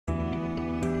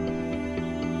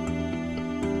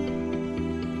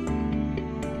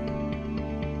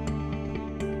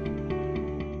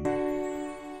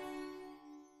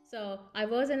So I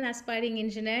was an aspiring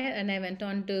engineer and I went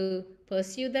on to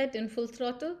pursue that in full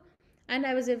throttle. And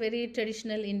I was a very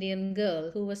traditional Indian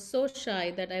girl who was so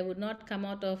shy that I would not come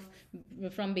out of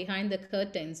from behind the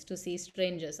curtains to see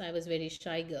strangers. I was very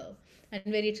shy girl and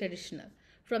very traditional.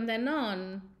 From then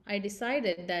on, I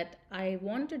decided that I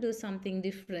want to do something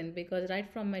different because right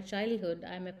from my childhood,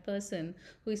 I'm a person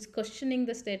who is questioning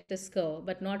the status quo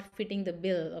but not fitting the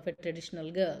bill of a traditional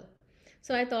girl.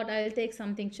 So I thought I'll take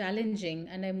something challenging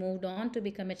and I moved on to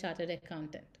become a chartered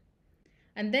accountant.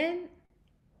 And then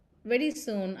very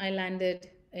soon I landed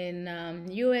in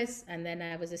US and then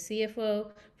I was a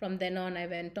CFO. From then on I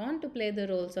went on to play the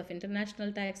roles of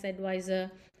international tax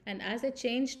advisor, and as I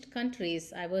changed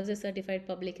countries I was a certified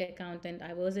public accountant,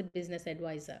 I was a business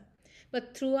advisor.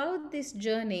 But throughout this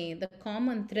journey the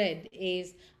common thread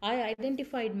is I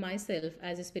identified myself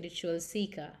as a spiritual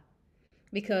seeker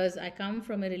because I come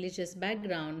from a religious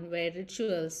background where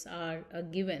rituals are a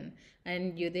given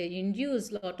and they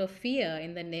induce a lot of fear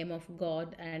in the name of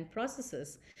God and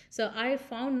processes. So I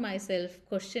found myself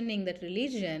questioning that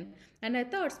religion and I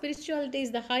thought spirituality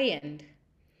is the high end.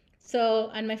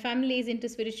 So, and my family is into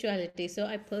spirituality. So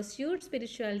I pursued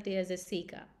spirituality as a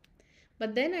seeker.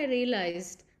 But then I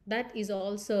realized that is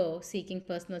also seeking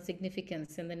personal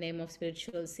significance in the name of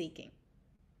spiritual seeking.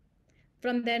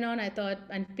 From then on I thought,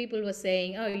 and people were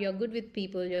saying, oh, you're good with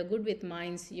people, you're good with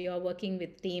minds, you're working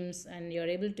with teams and you're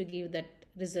able to give that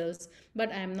results.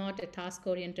 But I'm not a task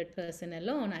oriented person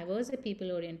alone, I was a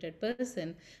people oriented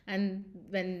person. And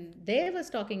when they was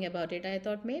talking about it I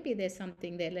thought maybe there's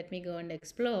something there, let me go and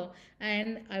explore.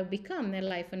 And I've become a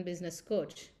life and business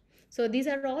coach. So these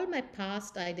are all my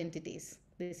past identities,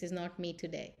 this is not me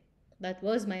today, that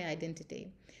was my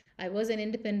identity. I was an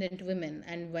independent woman.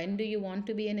 And when do you want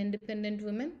to be an independent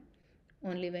woman?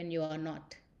 Only when you are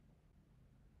not.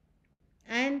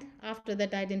 And after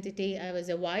that identity, I was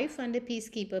a wife and a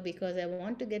peacekeeper because I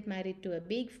want to get married to a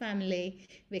big family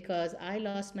because I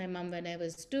lost my mom when I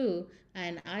was 2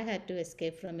 and I had to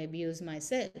escape from abuse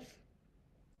myself.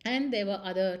 And there were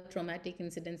other traumatic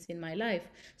incidents in my life.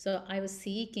 So I was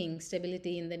seeking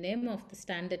stability in the name of the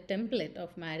standard template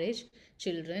of marriage,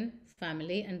 children,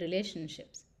 family, and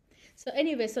relationships. So,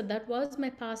 anyway, so that was my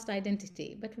past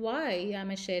identity. But why am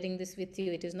I sharing this with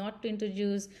you? It is not to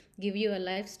introduce, give you a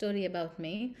life story about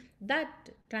me.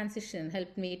 That transition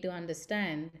helped me to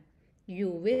understand you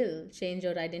will change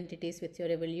your identities with your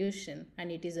evolution,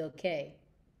 and it is okay.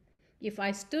 If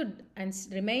I stood and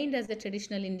remained as a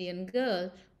traditional Indian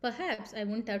girl, perhaps I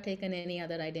wouldn't have taken any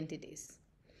other identities.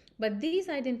 But these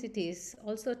identities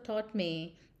also taught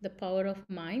me the power of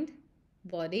mind,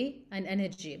 body, and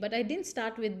energy. But I didn't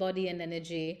start with body and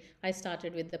energy, I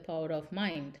started with the power of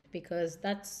mind because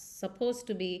that's supposed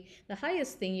to be the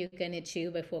highest thing you can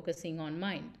achieve by focusing on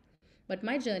mind. But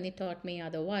my journey taught me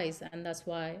otherwise, and that's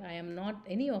why I am not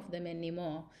any of them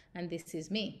anymore. And this is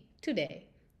me today.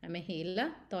 I'm a healer,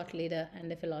 thought leader,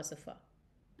 and a philosopher.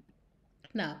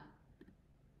 Now,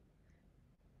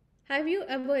 have you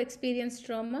ever experienced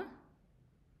trauma?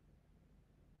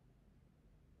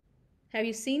 Have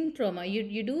you seen trauma?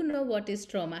 You do know what is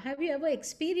trauma. Have you ever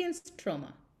experienced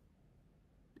trauma?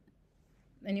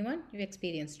 Anyone? You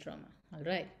experienced trauma. All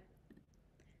right.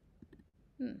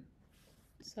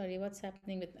 Sorry, what's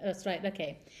happening with... Oh, that's right.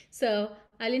 Okay. So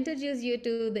I'll introduce you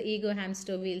to the ego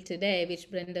hamster wheel today,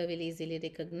 which Brenda will easily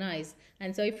recognize.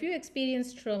 And so if you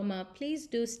experience trauma, please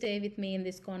do stay with me in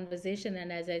this conversation.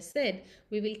 And as I said,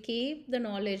 we will keep the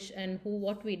knowledge and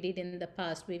what we did in the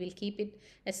past. We will keep it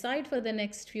aside for the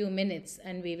next few minutes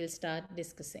and we will start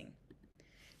discussing.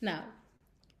 Now,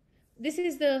 this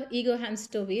is the ego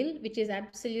hamster wheel, which is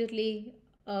absolutely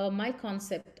my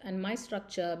concept and my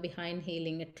structure behind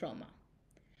healing a trauma.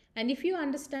 And if you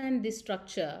understand this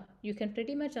structure, you can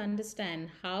pretty much understand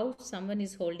how someone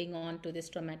is holding on to these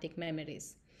traumatic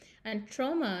memories. And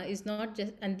trauma is not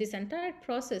just, and this entire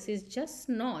process is just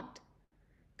not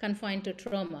confined to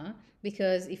trauma,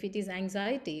 because if it is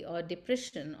anxiety or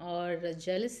depression or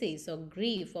jealousies or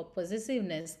grief or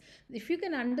possessiveness, if you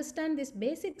can understand this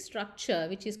basic structure,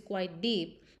 which is quite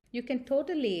deep, you can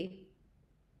totally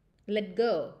let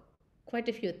go quite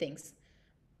a few things.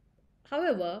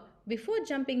 However, before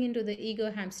jumping into the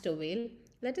ego hamster wheel,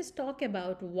 let us talk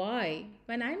about why,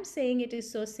 when I'm saying it is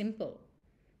so simple,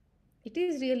 it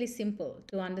is really simple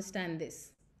to understand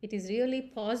this. It is really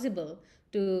possible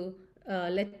to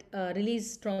let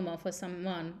release trauma for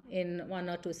someone in 1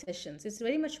 or 2 sessions. It's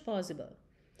very much possible.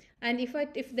 And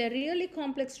if they're really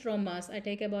complex traumas, I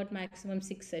take about maximum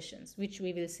 6 sessions, which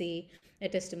we will see a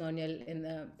testimonial in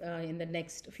the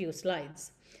next few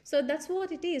slides. So that's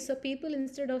what it is. So people,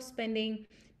 instead of spending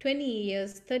 20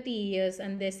 years, 30 years,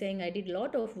 and they're saying, I did a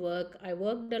lot of work, I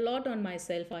worked a lot on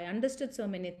myself, I understood so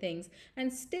many things,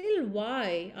 and still,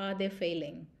 why are they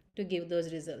failing to give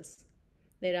those results?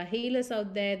 There are healers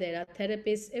out there, there are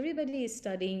therapists, everybody is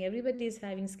studying, everybody is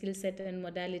having skill set and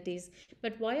modalities,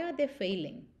 but why are they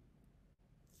failing?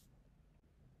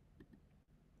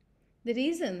 The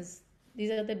reasons,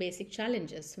 these are the basic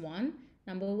challenges.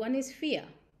 Number one is fear.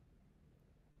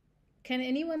 Can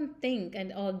anyone think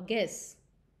and or guess,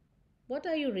 what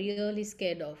are you really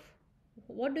scared of?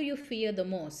 What do you fear the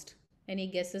most? Any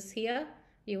guesses here?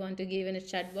 You want to give in a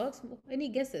chat box? Any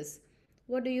guesses?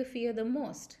 What do you fear the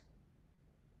most?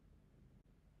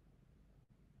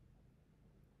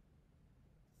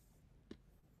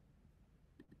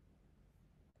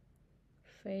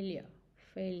 Failure.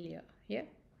 Failure. Yeah.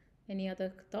 Any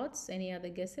other thoughts? Any other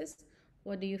guesses?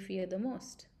 What do you fear the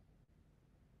most?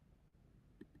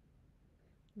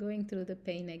 Going through the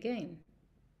pain again.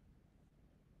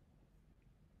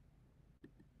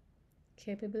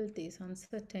 Capabilities,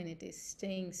 uncertainties,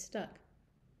 staying stuck.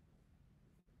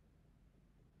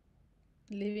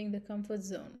 Leaving the comfort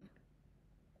zone.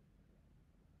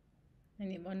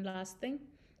 Any one last thing?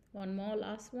 One more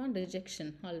last one,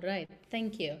 rejection. All right,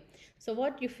 thank you. So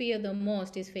what you fear the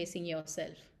most is facing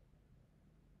yourself.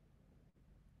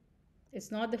 It's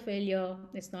not the failure,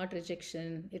 it's not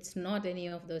rejection, it's not any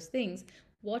of those things.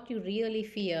 What you really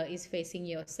fear is facing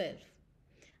yourself.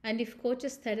 And if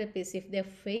coaches, therapists, if they're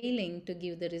failing to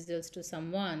give the results to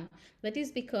someone, that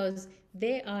is because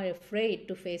they are afraid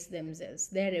to face themselves.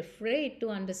 They're afraid to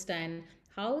understand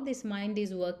how this mind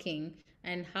is working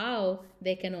and how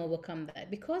they can overcome that.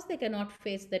 Because they cannot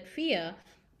face that fear,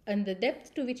 and the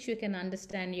depth to which you can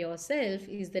understand yourself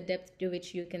is the depth to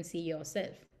which you can see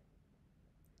yourself.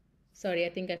 Sorry, I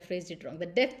think I phrased it wrong. The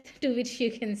depth to which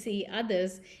you can see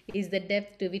others is the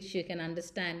depth to which you can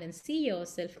understand and see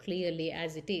yourself clearly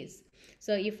as it is.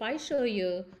 So if I show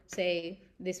you, say,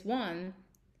 this one,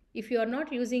 if you are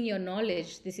not using your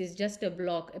knowledge, this is just a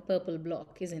block, a purple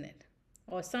block, isn't it?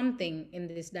 Or something in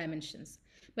these dimensions.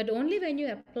 But only when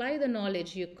you apply the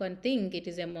knowledge, you can think it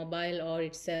is a mobile or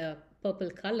it's a purple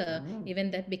color,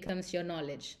 even that becomes your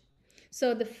knowledge.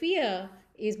 So the fear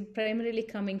is primarily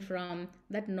coming from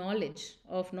that knowledge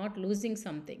of not losing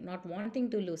something, not wanting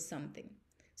to lose something.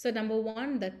 So number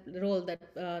one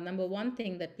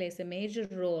thing that plays a major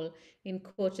role in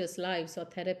coaches' lives or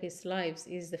therapists' lives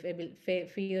is the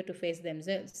fear to face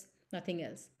themselves, nothing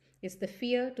else. It's the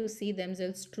fear to see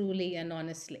themselves truly and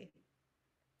honestly.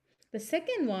 The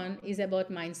second one is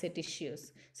about mindset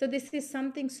issues. So this is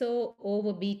something so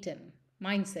overbeaten.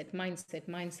 Mindset, mindset,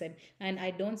 mindset. And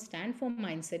I don't stand for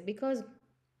mindset because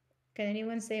can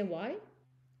anyone say why?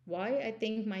 Why I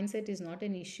think mindset is not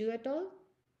an issue at all?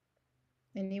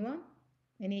 Anyone?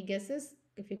 Any guesses?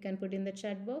 If you can put in the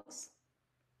chat box.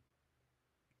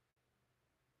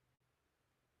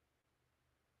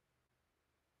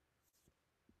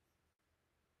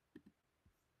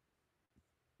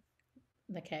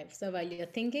 Okay, so while you're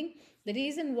thinking, the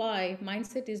reason why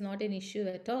mindset is not an issue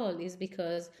at all is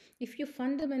because if you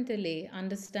fundamentally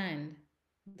understand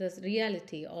the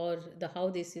reality or the how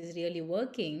this is really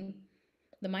working,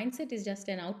 the mindset is just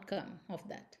an outcome of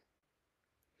that.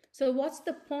 So what's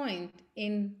the point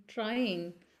in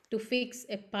trying to fix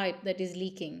a pipe that is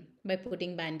leaking by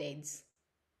putting band-aids?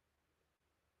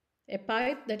 A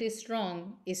pipe that is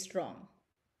strong.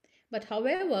 But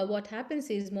however, what happens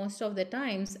is most of the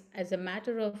times, as a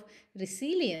matter of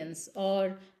resilience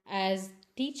or as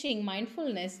teaching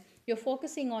mindfulness, you're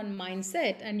focusing on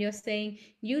mindset and you're saying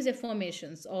use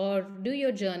affirmations or do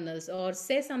your journals or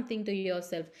say something to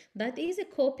yourself. That is a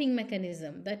coping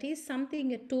mechanism. That is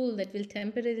something, a tool that will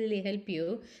temporarily help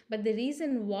you. But the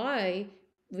reason why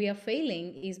we are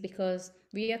failing is because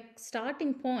we are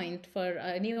starting point for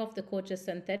any of the coaches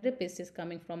and therapists is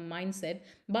coming from mindset,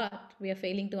 but we are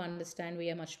failing to understand we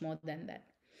are much more than that.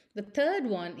 The third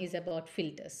one is about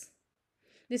filters.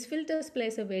 This filters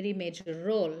plays a very major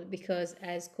role because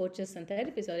as coaches and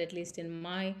therapists, or at least in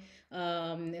my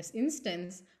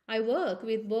instance, I work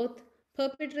with both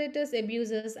perpetrators,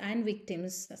 abusers, and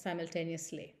victims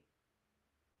simultaneously.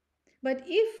 But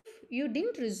if you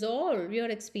didn't resolve your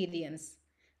experience,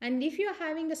 and if you're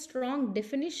having a strong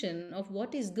definition of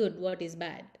what is good, what is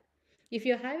bad, if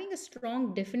you're having a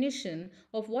strong definition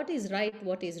of what is right,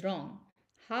 what is wrong,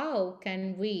 how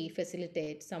can we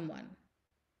facilitate someone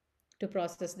to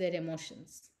process their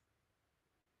emotions?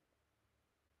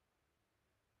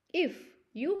 If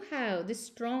you have this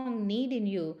strong need in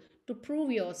you to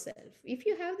prove yourself, if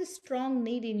you have this strong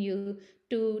need in you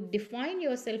to define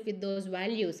yourself with those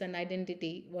values and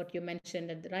identity, what you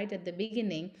mentioned right at the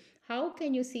beginning, how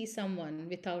can you see someone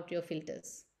without your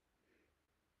filters?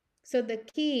 So, the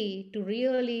key to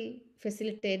really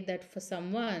facilitate that for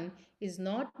someone is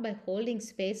not by holding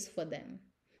space for them,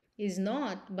 is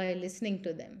not by listening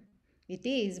to them, it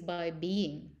is by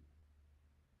being,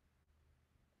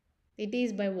 it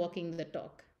is by walking the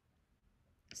talk.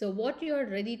 So, what you are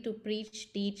ready to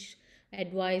preach, teach,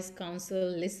 advise,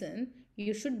 counsel, listen,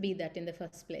 you should be that in the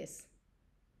first place.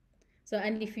 So,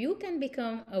 and if you can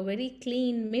become a very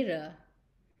clean mirror,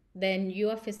 then you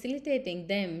are facilitating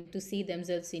them to see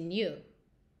themselves in you.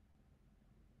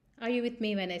 Are you with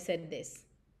me when I said this?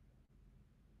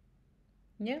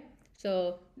 Yeah.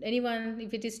 So, anyone,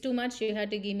 if it is too much, you have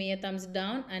to give me a thumbs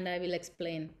down and I will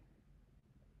explain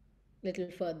a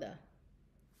little further.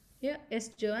 Yeah. Yes,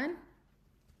 Joanne?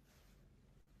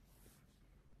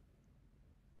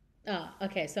 Ah,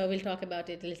 okay. So, we'll talk about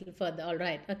it a little further. All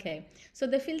right. Okay. So,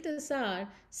 the filters are,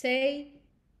 say,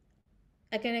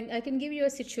 I can give you a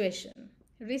situation.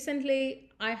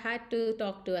 Recently, I had to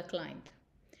talk to a client,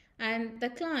 and the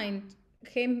client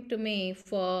came to me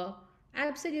for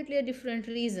absolutely a different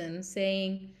reason,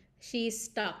 saying she's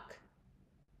stuck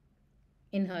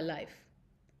in her life.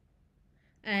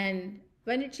 And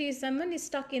when someone is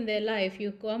stuck in their life,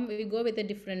 you go with a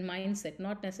different mindset,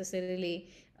 not necessarily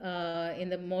in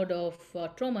the mode of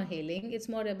trauma healing. It's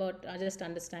more about just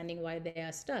understanding why they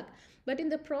are stuck. But in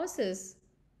the process,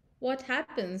 what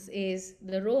happens is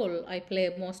the role I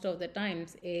play most of the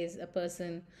times is a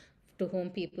person to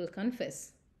whom people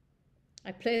confess.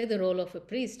 I play the role of a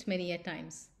priest many a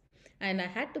times. And I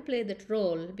had to play that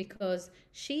role because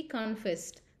she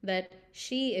confessed that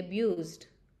she abused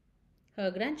her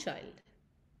grandchild.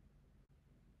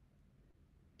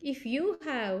 If you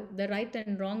have the right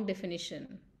and wrong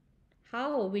definition,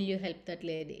 how will you help that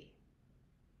lady?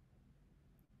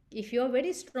 If you are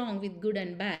very strong with good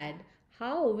and bad,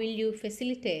 how will you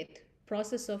facilitate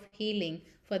process of healing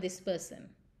for this person?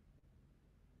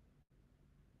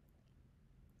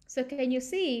 So can you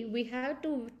see, we have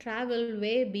to travel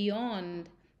way beyond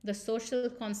the social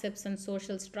concepts and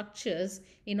social structures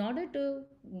in order to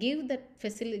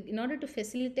in order to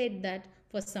facilitate that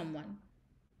for someone.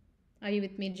 Are you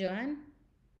with me, Joanne?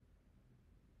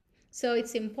 So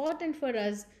it's important for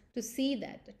us to see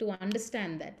that, to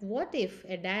understand that. What if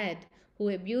a dad who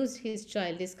abused his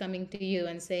child is coming to you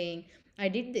and saying, I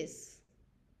did this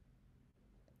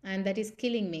and that is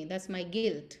killing me, that's my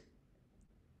guilt?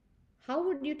 How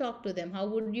would you talk to them? How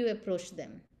would you approach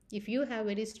them? If you have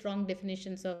very strong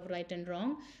definitions of right and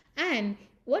wrong, and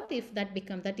what if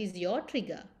that is your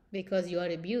trigger because you are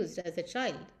abused as a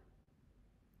child?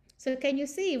 So, can you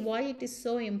see why it is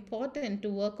so important to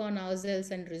work on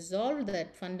ourselves and resolve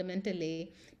that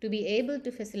fundamentally to be able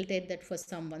to facilitate that for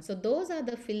someone? So, those are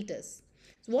the filters.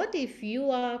 So what if you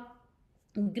are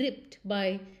gripped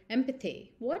by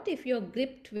empathy? What if you're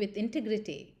gripped with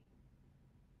integrity?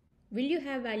 Will you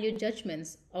have value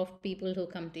judgments of people who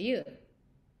come to you?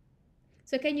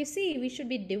 So, can you see we should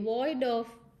be devoid of,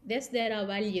 yes, there are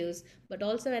values, but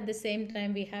also at the same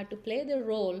time, we have to play the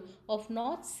role of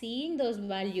not seeing those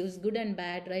values, good and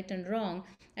bad, right and wrong,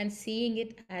 and seeing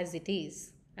it as it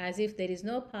is, as if there is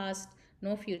no past,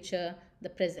 no future, the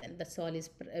present, that's all is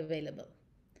available.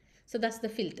 So, that's the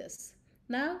filters.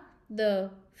 Now,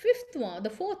 the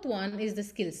fourth one is the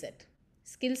skill set.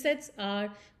 Skill sets are,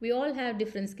 we all have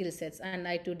different skill sets, and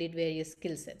I too did various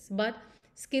skill sets. But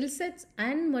skill sets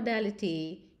and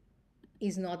modality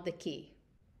is not the key.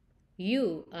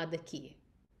 You are the key.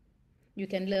 You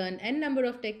can learn n number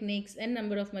of techniques, n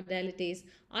number of modalities.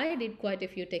 I did quite a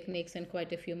few techniques and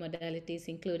quite a few modalities,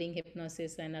 including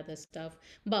hypnosis and other stuff,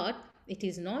 but it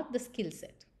is not the skill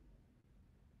set.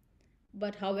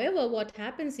 But however, what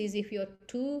happens is if you're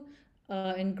too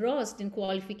engrossed in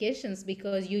qualifications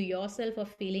because you yourself are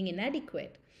feeling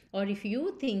inadequate, or if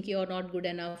you think you're not good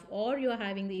enough, or you're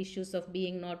having the issues of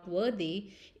being not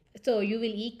worthy, so you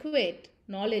will equate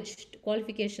knowledge,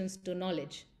 qualifications to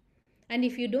knowledge. And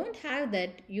if you don't have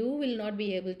that, you will not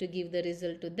be able to give the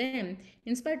result to them,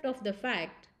 in spite of the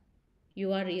fact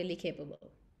you are really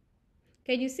capable.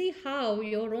 Can you see how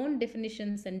your own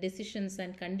definitions and decisions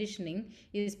and conditioning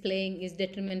is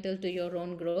detrimental to your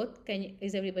own growth?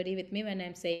 Is everybody with me when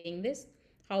I'm saying this?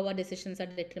 How our decisions are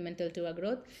detrimental to our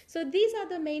growth? So these are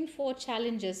the main four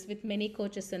challenges with many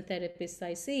coaches and therapists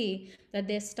I see, that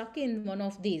they're stuck in one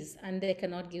of these and they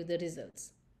cannot give the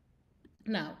results.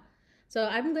 Now, so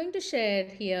I'm going to share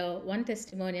here one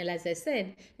testimonial, as I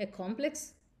said, a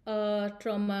complex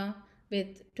trauma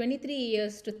with 23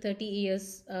 years to 30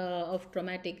 years of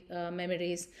traumatic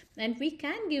memories, and we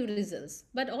can give results.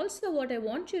 But also, what I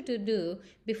want you to do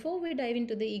before we dive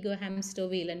into the ego hamster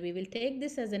wheel, and we will take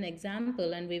this as an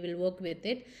example and we will work with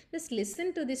it, just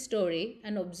listen to the story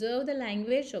and observe the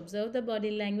language, observe the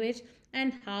body language,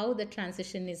 and how the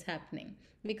transition is happening.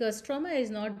 Because trauma is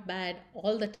not bad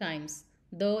all the times,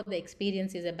 though the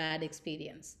experience is a bad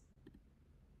experience.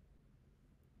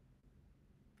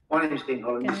 My name is Dean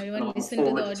Holland, Can and everyone I'm a listen to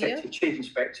former the audio? Detective Chief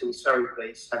Inspector with Surrey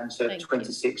Police, having served Thank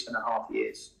you. 26.5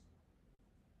 years.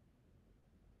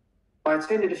 I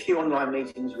attended a few online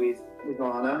meetings with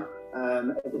Lana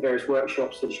at the various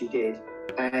workshops that she did,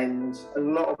 and a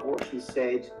lot of what she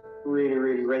said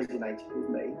really resonated with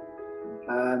me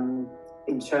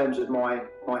in terms of my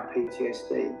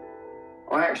PTSD.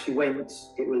 I actually went,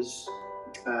 it was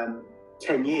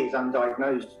 10 years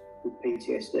undiagnosed with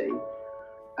PTSD.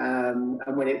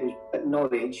 And when it was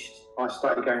acknowledged, I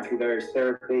started going through various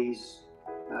therapies.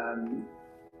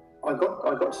 I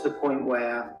got to the point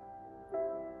where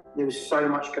there was so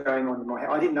much going on in my head.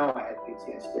 I didn't know I had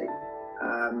PTSD.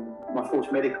 My force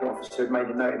medical officer had made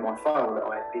a note in my file that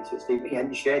I had PTSD, but he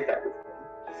hadn't shared that with me.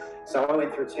 So I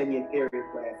went through a 10-year period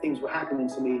where things were happening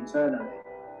to me internally,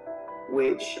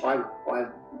 which I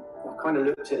kind of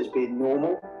looked at as being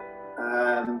normal.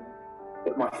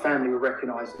 But my family were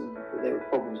recognising that there were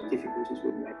problems and difficulties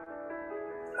with me.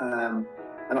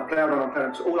 And I ploughed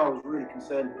on, so all I was really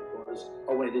concerned with was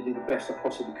I wanted to do the best I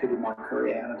possibly could in my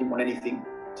career, and I didn't want anything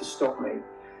to stop me.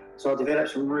 So I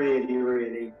developed some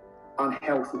really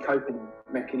unhealthy coping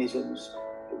mechanisms,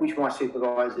 which my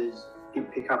supervisors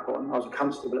didn't pick up on. I was a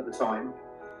constable at the time.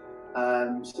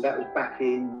 So that was back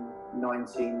in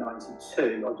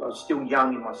 1992. I was still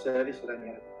young in my service. I'd only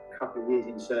had a couple of years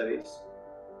in service.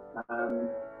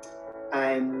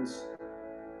 And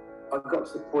I got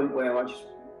to the point where I just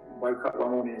woke up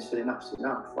one morning and said, enough's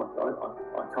enough.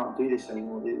 I can't do this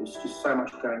anymore. There was just so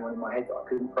much going on in my head that I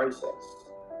couldn't process,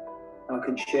 and I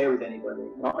couldn't share with anybody.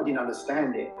 I didn't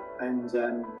understand it, and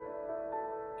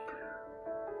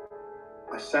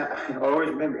I always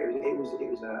remember it was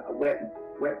a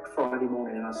wet Friday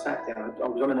morning, and I sat down. I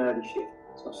was on an early shift,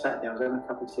 so I sat down. I was having a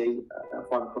cup of tea at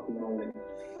 5 o'clock in the morning.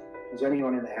 I was the only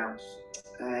one in the house,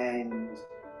 and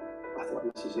I thought,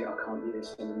 this is it, I can't do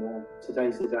this anymore.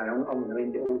 Today's the day, I'm going to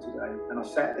end it all today. And I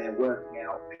sat there working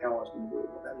out how I was going to do it,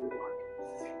 what that looked like.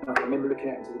 And I remember looking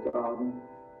out into the garden,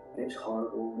 and it was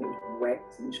horrible, and it was wet,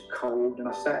 and it was cold, and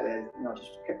I sat there, and I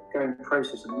just kept going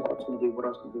processing what I was going to do, what I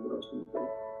was going to do.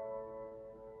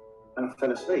 And I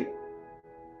fell asleep.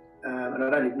 And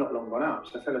I'd only not long gone up,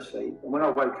 so I fell asleep. And when I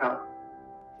woke up,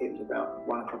 it was about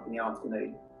 1 o'clock in the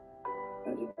afternoon.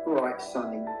 It was a bright,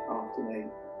 sunny afternoon.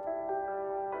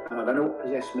 And I don't know what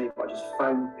possessed me, but I just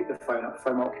picked the phone up,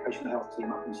 phoned my occupational health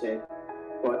team up and said,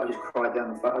 well, I just cried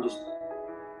down the phone.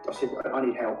 I said, I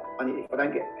need help. If I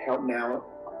don't get help now,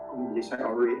 I'm going to do something I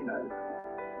really know.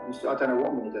 I don't know what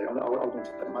I'm going to do. I was going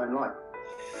to take my own life.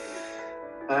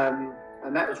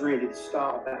 And that was really the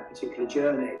start of that particular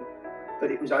journey.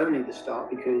 But it was only the start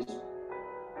because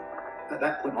at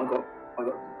that point I got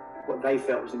what they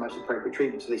felt was the most appropriate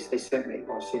treatment. So they sent me.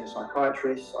 I was seeing a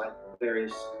psychiatrist, I had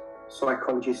various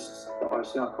psychologists that I've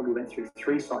seen. I probably went through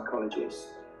 3 psychologists,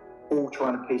 all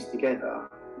trying to piece together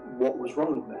what was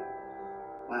wrong with me.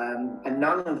 And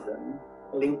none of them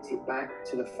linked it back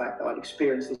to the fact that I'd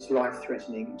experienced this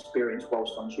life-threatening experience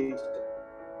whilst on duty.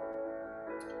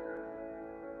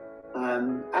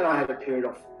 And I had a period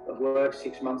of work,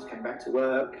 6 months, came back to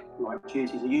work, life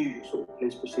duties, the usual sort of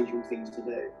police procedural things to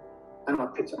do. And I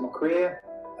picked up my career,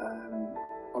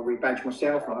 I rebadged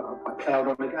myself, and I ploughed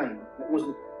on again. It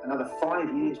wasn't another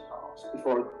 5 years passed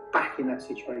before I was back in that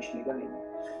situation again.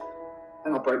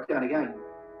 And I broke down again.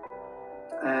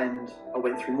 And I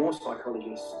went through more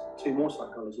psychologists, 2 more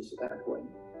psychologists at that point,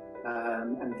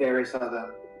 and various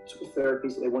other sort of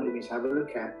therapies that they wanted me to have a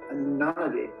look at, and none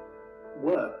of it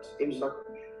worked. It was like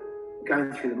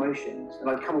going through the motions, and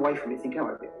I'd come away from it thinking,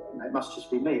 oh, it must just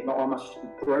be me. I must just be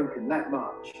broken that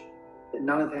much that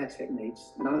none of their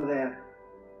techniques, none of the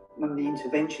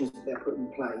interventions that they're putting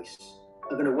in place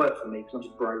are going to work for me because I'm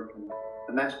just broken,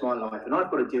 and that's my life, and I've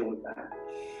got to deal with that.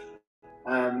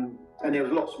 And there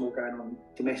was lots more going on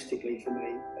domestically for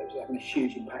me. It was having a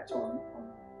huge impact on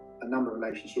a number of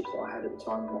relationships that I had at the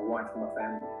time with my wife and my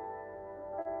family.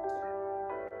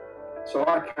 So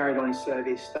I carried on in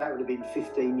service. That would have been a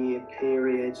 15-year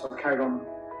period. So I carried on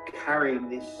carrying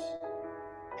this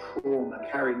trauma,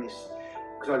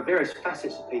 because I had various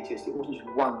facets of PTSD. It wasn't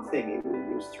just one thing.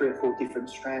 It was 3 or 4 different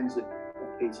strands of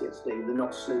PTSD: the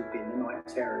not sleeping, the night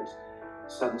terrors,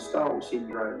 sudden startle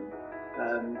syndrome,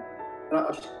 And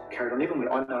I just carried on living with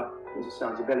it. I know, as I say,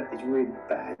 I developed these really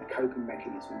bad coping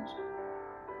mechanisms.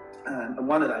 And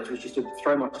one of those was just to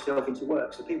throw myself into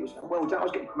work. So people said, well done, I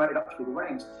was getting promoted up through the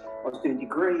ranks. I was doing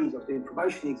degrees, I was doing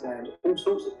promotion exams, all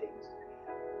sorts of things.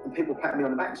 And people patted me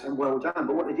on the back saying, well done.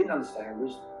 But what they didn't understand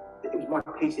was that it was my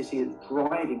PTSD that was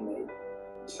driving me.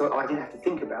 So I didn't have to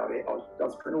think about it. I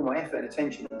was putting all my effort and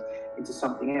attention into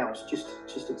something else, just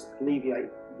to alleviate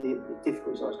the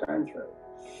difficulties I was going through.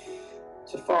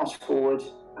 So fast forward,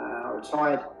 I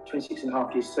retired, 26 and a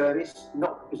half years service,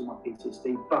 not because of my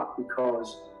PTSD, but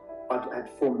because I had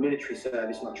former military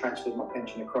service and I transferred my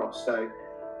pension across. So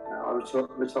I retired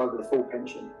with a full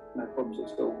pension, no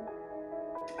problems at all.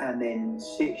 And then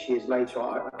 6 years later,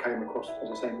 I came across, as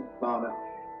I say, Mana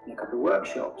in a couple of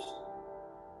workshops.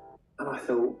 And I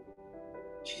thought,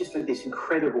 she just had this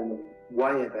incredible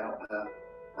way about her.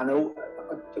 And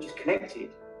I just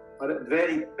connected. I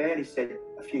barely said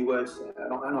a few words there,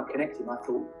 and I connected. And I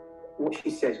thought, what she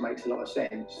says makes a lot of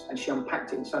sense. And she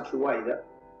unpacked it in such a way that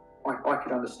I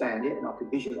could understand it and I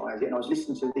could visualize it. And I was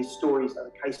listening to these stories,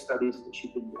 the case studies that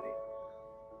she'd been doing.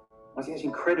 I think it's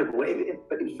incredible,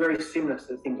 but it was very similar to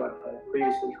the things I've heard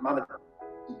previously from other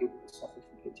people that suffered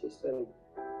from PTSD.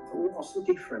 I thought, well, what's the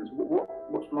difference?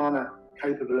 What's Mana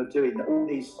capable of doing that all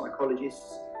these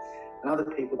psychologists and other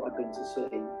people that I've been to see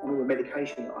and all the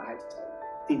medication that I had to take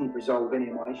didn't resolve any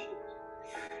of my issues?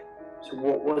 So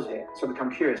what was it? So I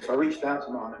became curious. So I reached out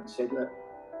to Mana and said, look,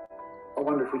 I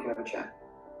wonder if we could have a chat.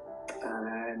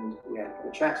 And we had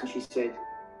a chat, and she said,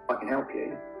 I can help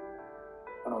you.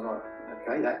 And I was like,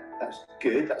 okay, that's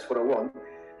good, that's what I want.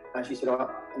 And she said,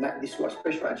 this is what I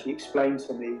specialise. And she explained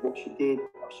to me what she did,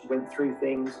 she went through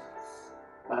things.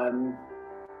 And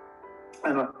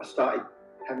I started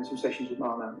having some sessions with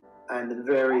Mana. And the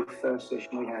very first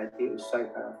session we had, it was so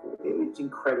powerful. It was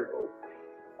incredible.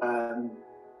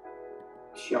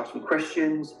 She asked me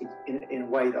questions in a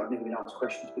way that I've never been asked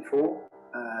questions before,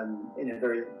 in a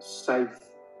very safe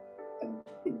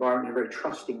environment, in a very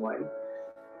trusting way.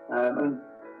 And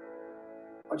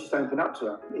I just opened up to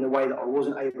her in a way that I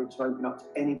wasn't able to open up to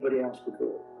anybody else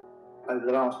before over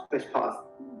the best part of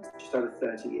just over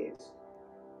 30 years.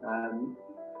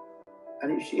 And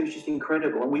it was just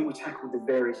incredible. And we tackled the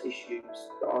various issues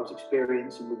that I was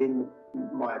experiencing within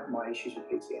my issues with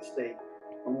PTSD.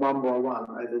 And one by one,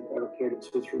 over a period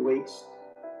of 2 or 3 weeks,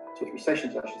 2 or 3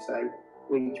 sessions, I should say,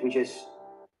 we just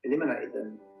eliminated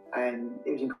them. And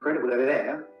it was incredible. They were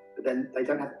there, but then they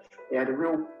had a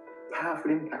real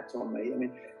powerful impact on me. I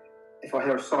mean, if I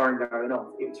hear a siren going off,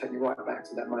 it would take me right back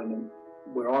to that moment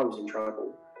where I was in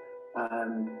trouble.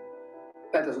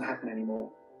 That doesn't happen anymore.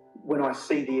 When I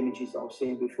see the images that I was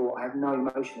seeing before, I have no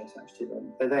emotion attached to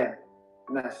them. They're there,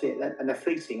 and that's it. And they're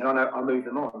fleeting, and I know I move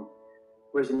them on.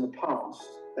 Whereas in the past,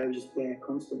 they were just there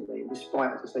constantly,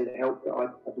 despite, as I say, the help that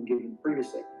I've been given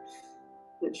previously.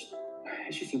 It's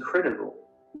just incredible.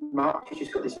 Mark has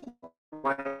just got this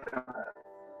way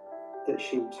that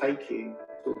she will take you.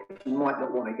 You might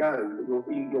not want to go,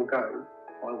 but you'll go.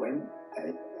 I went,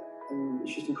 and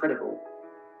it's just incredible.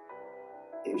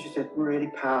 It was just a really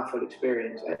powerful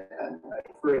experience, and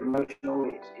it's very emotional.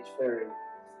 It's very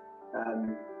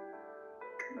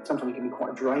sometimes it can be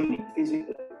quite draining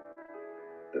physically,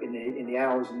 but in the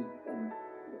hours and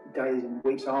days and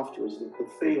weeks afterwards, the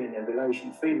feeling of elation,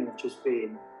 the feeling of just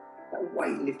being that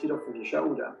weight lifted off of your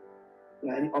shoulder.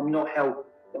 And I'm not held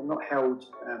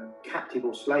captive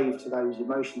or slave to those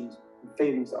emotions and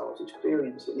feelings that I was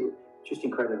experiencing. It's just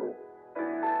incredible.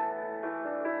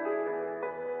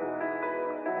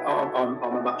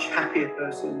 I'm a much happier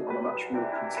person. I'm a much more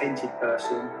contented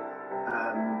person.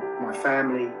 My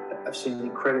family have seen an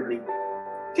incredibly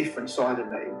different side of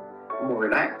me. I'm more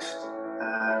relaxed.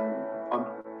 I'm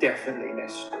definitely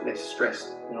less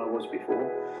stressed than I was before.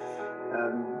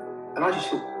 And I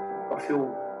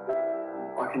feel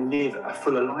I can live a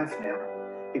fuller life now,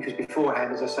 because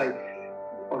beforehand, as I say,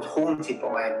 I was haunted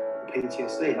by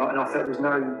PTSD, and I felt there was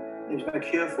no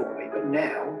cure for me. But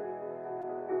now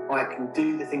I can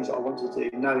do the things that I want to do,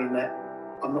 knowing that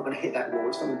I'm not going to hit that wall.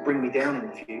 It's not going to bring me down in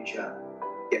the future.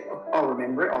 I'll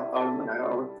remember it.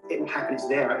 It will happen. It's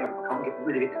there. I can't get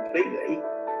rid of it completely,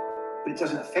 but it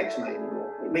doesn't affect me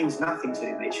anymore. It means nothing to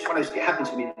me. It's just one of those. It happened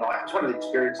to me in life. It's one of the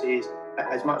experiences,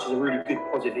 as much as a really good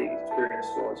positive experience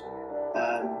was.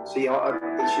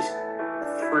 It's just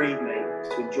freed me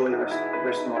to enjoy the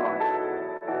rest of my life.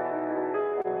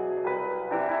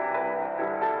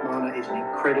 Mana is an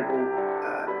incredible,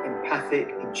 empathic,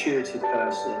 intuitive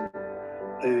person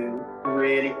who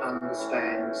really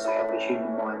understands how the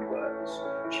human mind works.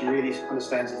 She really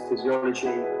understands the physiology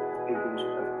of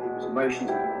people's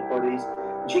emotions and people's bodies.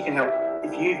 And she can help.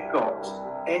 If you've got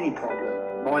any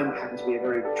problem, mine happens to be a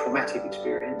very traumatic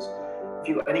experience. If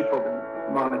you've got any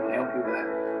problem, Mama can help you with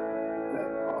that.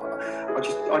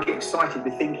 I get excited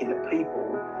with thinking that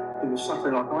people who were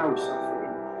suffering like I was suffering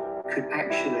could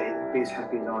actually be as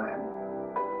happy as I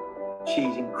am.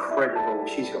 She's incredible.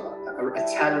 She's got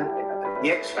a talent,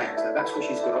 the X factor. That's what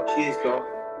she's got. She has got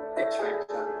X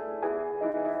factor.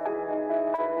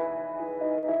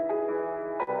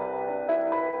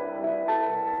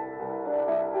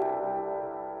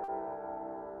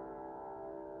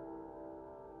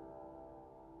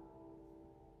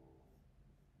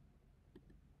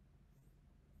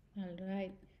 All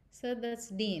right. So that's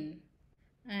Dean.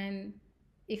 And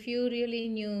if you really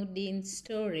knew Dean's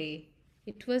story,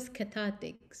 it was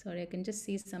cathartic. Sorry, I can just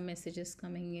see some messages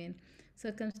coming in.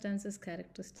 Circumstances,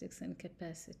 characteristics, and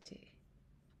capacity.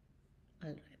 All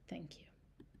right, thank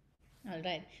you. All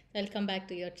right, I'll come back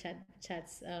to your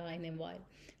chats in a while.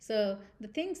 So the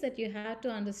things that you have to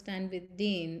understand with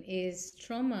Dean is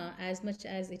trauma, as much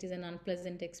as it is an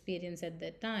unpleasant experience at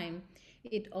that time,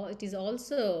 it is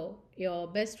also your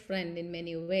best friend in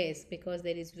many ways because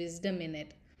there is wisdom in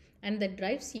it, and that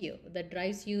drives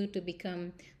you to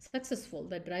become successful,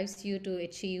 that drives you to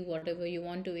achieve whatever you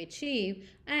want to achieve.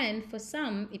 And for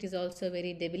some, it is also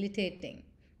very debilitating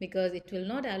because it will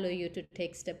not allow you to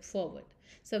take step forward.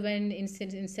 So when in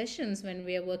sessions when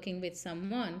we are working with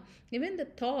someone, even the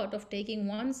thought of taking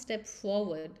one step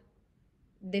forward,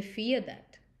 they fear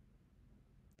that.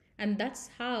 And that's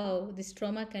how this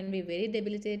trauma can be very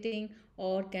debilitating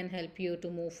or can help you to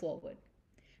move forward.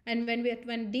 And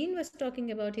when Dean was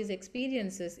talking about his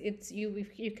experiences, it's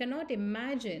you cannot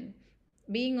imagine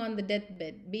being on the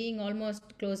deathbed, being almost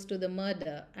close to the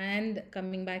murder, and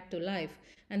coming back to life,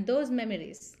 and those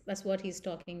memories. That's what he's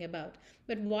talking about.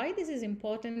 But why this is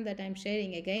important that I'm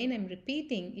sharing again, I'm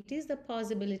repeating, it is the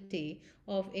possibility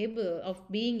of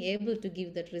being able to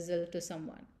give that result to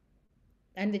someone,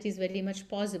 and it is very much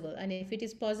possible. And if it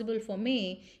is possible for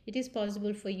me, it is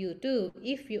possible for you too,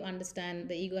 if you understand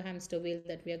the ego hamster wheel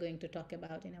that we are going to talk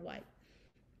about in a while.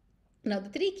 Now, the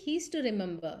three keys to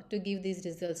remember to give these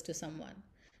results to someone.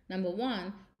 Number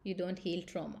one, you don't heal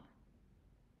trauma.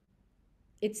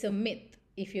 It's a myth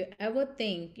if you ever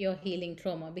think you're healing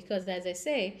trauma, because as I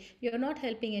say, you're not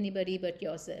helping anybody but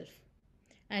yourself.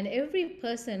 And every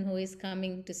person who is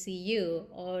coming to see you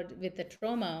or with a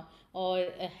trauma or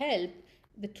a help,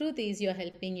 the truth is you're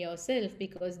helping yourself,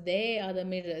 because they are the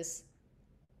mirrors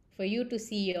for you to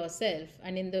see yourself.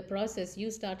 And in the process, you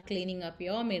start cleaning up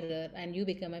your mirror and you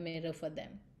become a mirror for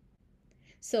them.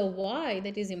 So why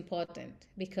that is important?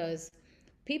 Because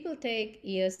people take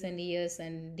years and years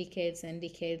and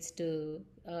decades to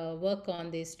work on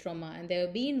this trauma, and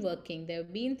they've been working,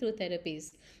 they've been through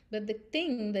therapies. But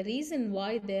the reason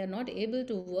why they are not able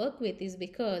to work with is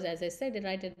because, as I said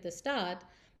right at the start,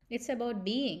 it's about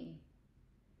being.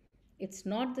 It's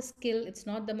not the skill, it's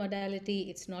not the modality,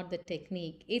 it's not the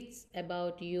technique, it's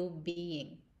about you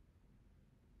being.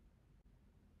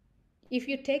 If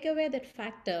you take away that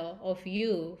factor of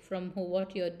you from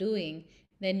what you're doing,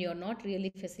 then you're not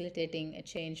really facilitating a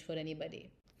change for anybody.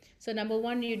 So number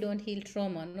one, you don't heal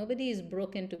trauma. Nobody is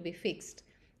broken to be fixed.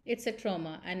 It's a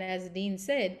trauma. And as Dean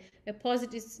said, a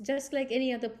positive, just like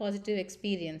any other positive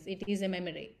experience, it is a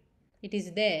memory. It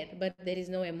is there, but there is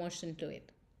no emotion to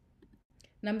it.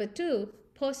 Number two,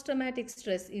 post-traumatic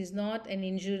stress is not an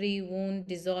injury, wound,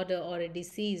 disorder, or a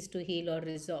disease to heal or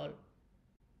resolve.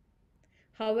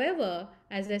 However,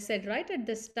 as I said right at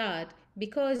the start,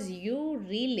 because you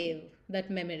relive that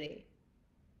memory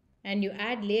and you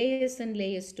add layers and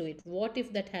layers to it, what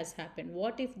if that has happened?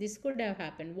 What if this could have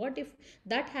happened? What if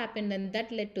that happened and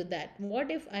that led to that?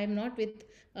 What if I'm not with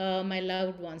my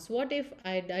loved ones? What if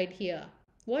I died here?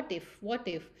 What if? What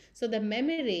if? So the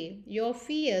memory, your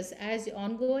fears, as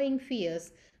ongoing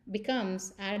fears,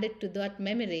 becomes added to that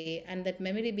memory, and that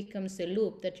memory becomes a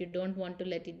loop that you don't want to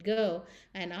let it go.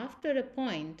 And after a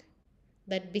point,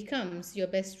 that becomes your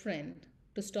best friend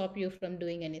to stop you from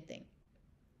doing anything.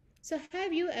 So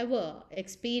have you ever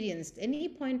experienced any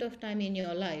point of time in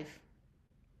your life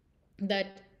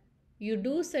that you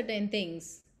do certain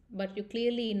things but you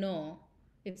clearly know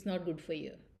it's not good for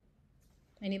you?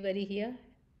 Anybody here?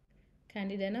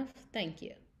 Candid enough? Thank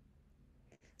you.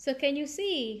 So can you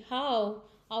see how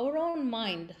our own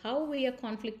mind, how we are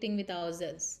conflicting with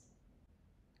ourselves?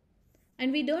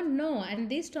 And we don't know, and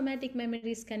these traumatic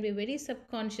memories can be very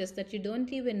subconscious that you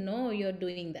don't even know you're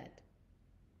doing that.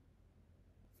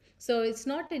 So it's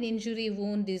not an injury,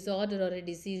 wound, disorder, or a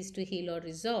disease to heal or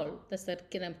resolve. That's the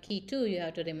key too you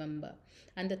have to remember.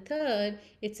 And the third,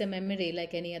 it's a memory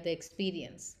like any other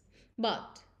experience.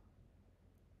 But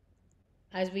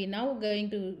as we now going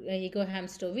to ego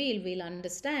hamster wheel, we'll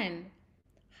understand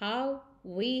how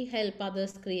we help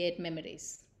others create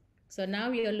memories. So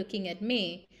now you're looking at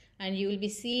me and you will be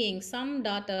seeing some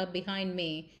data behind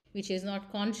me which is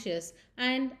not conscious,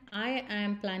 and I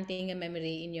am planting a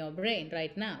memory in your brain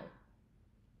right now.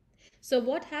 So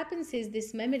what happens is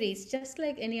this memory is just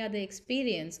like any other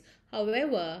experience.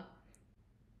 However,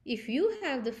 if you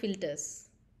have the filters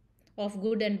of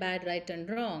good and bad, right and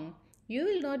wrong, you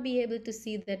will not be able to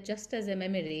see that just as a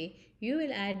memory. You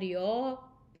will add your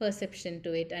perception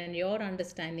to it and your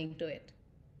understanding to it.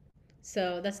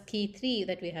 So that's key three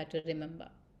that we have to remember.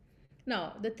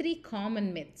 Now, the three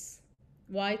common myths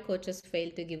why coaches fail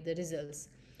to give the results.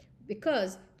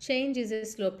 Because change is a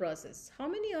slow process. How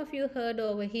many of you heard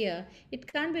over here,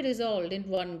 it can't be resolved in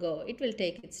one go? It will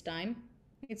take its time.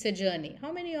 It's a journey.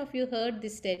 How many of you heard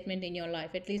this statement in your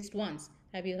life at least once?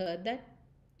 Have you heard that?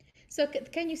 So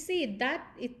can you see that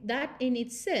in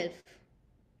itself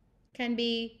can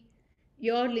be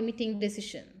your limiting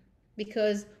decision,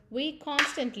 because we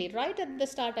constantly, right at the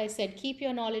start I said keep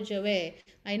your knowledge away.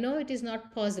 I know it is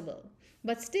not possible,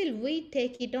 but still we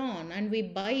take it on and we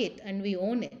buy it and we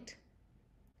own it.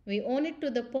 We own it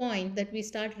to the point that we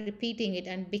start repeating it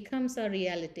and becomes our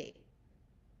reality.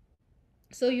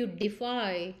 So you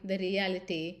defy the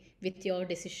reality with your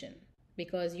decision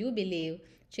because you believe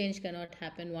change cannot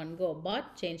happen one go,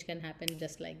 but change can happen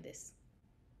just like this.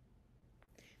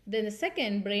 Then the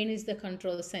second, brain is the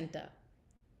control center.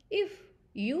 If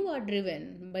you are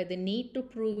driven by the need to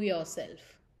prove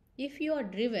yourself, if you are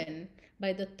driven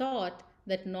by the thought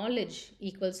that knowledge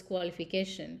equals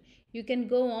qualification, you can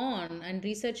go on and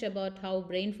research about how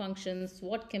brain functions,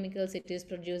 what chemicals it is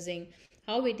producing,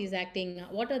 how it is acting,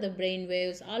 what are the brain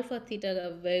waves, alpha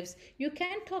theta waves. You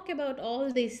can talk about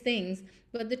all these things,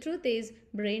 but the truth is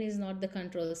brain is not the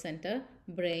control center.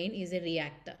 Brain is a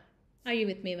reactor. Are you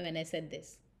with me when I said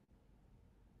this?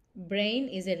 Brain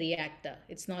is a reactor.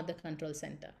 It's not the control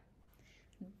center.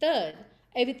 Third,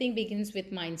 everything begins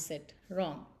with mindset.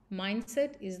 Wrong.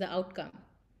 Mindset is the outcome.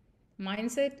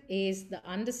 Mindset is the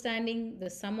understanding, the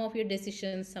sum of your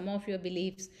decisions, sum of your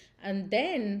beliefs, and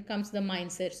then comes the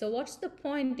mindset. So what's the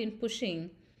point in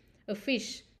pushing a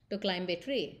fish to climb a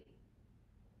tree?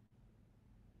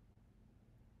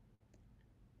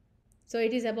 So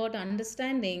it is about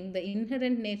understanding the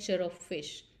inherent nature of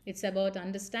fish. It's about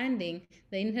understanding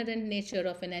the inherent nature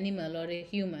of an animal or a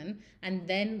human and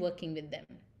then working with them.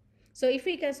 So if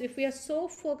we are so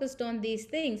focused on these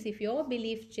things, if your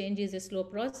belief change is a slow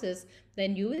process,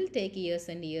 then you will take years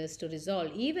and years to resolve,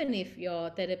 even if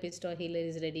your therapist or healer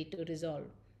is ready to resolve.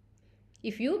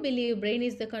 If you believe brain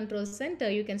is the control center,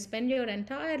 you can spend your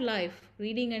entire life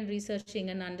reading and researching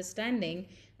and understanding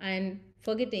and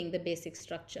forgetting the basic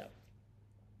structure.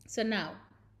 So now,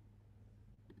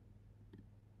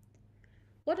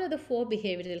 what are the 4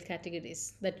 behavioral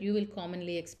categories that you will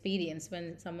commonly experience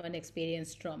when someone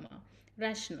experiences trauma?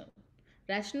 Rational.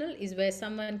 Rational is where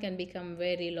someone can become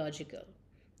very logical.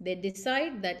 They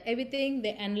decide that everything,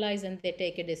 they analyze and they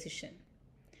take a decision.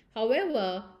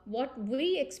 However, what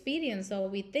we experience or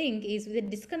we think is they're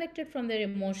disconnected from their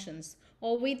emotions,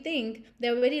 or we think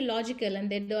they're very logical and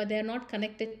they're not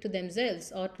connected to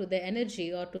themselves or to their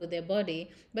energy or to their body.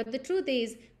 But the truth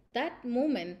is, that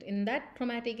moment in that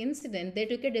traumatic incident, they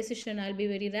took a decision, I'll be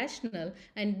very rational.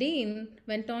 And Dean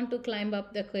went on to climb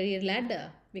up the career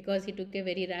ladder because he took a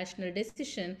very rational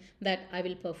decision that I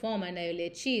will perform and I will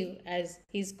achieve as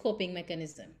his coping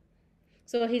mechanism.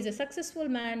 So he's a successful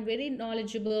man, very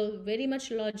knowledgeable, very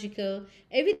much logical.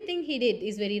 Everything he did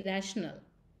is very rational.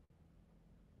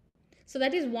 So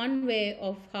that is one way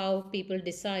of how people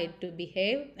decide to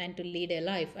behave and to lead a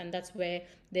life. And that's where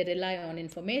they rely on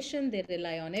information, they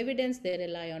rely on evidence, they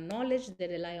rely on knowledge, they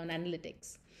rely on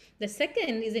analytics. The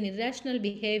second is an irrational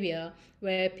behavior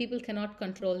where people cannot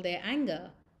control their anger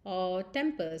or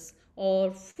tempers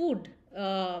or food,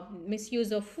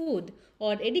 misuse of food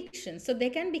or addiction. So they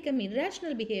can become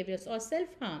irrational behaviors or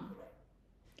self-harm.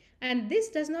 And this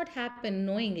does not happen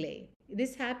knowingly.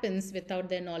 This happens without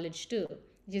their knowledge too,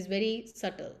 which is very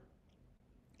subtle.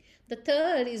 The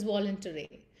third is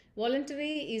voluntary.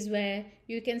 Voluntary is where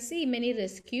you can see many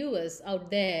rescuers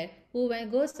out there who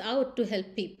goes out to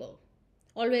help people,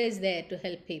 always there to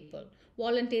help people,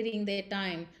 volunteering their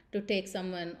time to take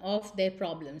someone off their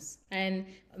problems. And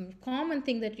common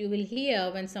thing that you will hear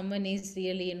when someone is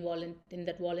really in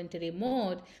that voluntary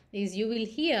mode is you will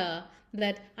hear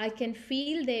that I can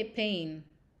feel their pain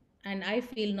and I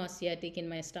feel nauseatic in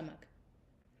my stomach.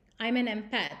 I'm an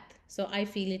empath, so I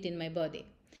feel it in my body.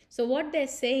 So, what they're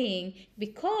saying,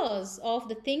 because of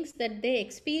the things that they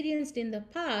experienced in the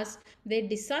past, they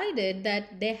decided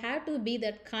that they have to be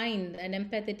that kind and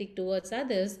empathetic towards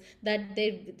others that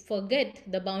they forget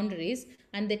the boundaries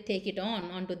and they take it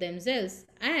on onto themselves,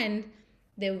 and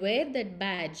they wear that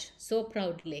badge so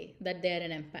proudly that they are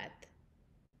an empath.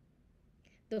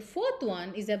 The fourth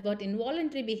one is about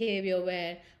involuntary behavior,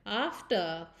 where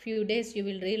after few days you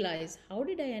will realize, how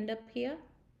did I end up here?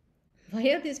 Why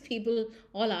are these people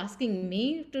all asking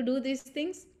me to do these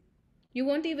things? You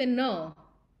won't even know.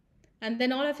 And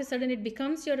then all of a sudden it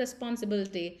becomes your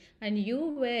responsibility, and you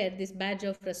wear this badge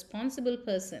of responsible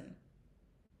person,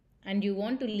 and you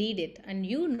want to lead it, and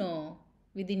you know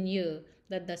within you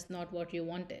that that's not what you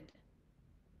wanted.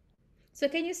 So,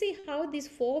 can you see how these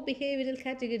four behavioral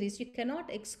categories, you cannot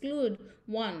exclude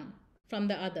one from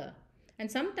the other? And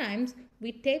sometimes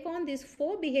we take on these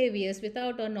four behaviors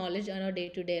without our knowledge on our day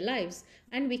to day lives,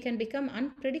 and we can become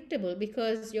unpredictable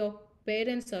because your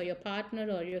parents or your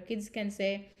partner or your kids can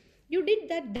say, you did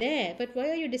that there, but why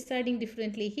are you deciding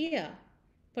differently here?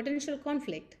 Potential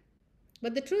conflict.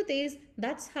 But the truth is,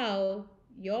 that's how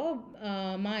your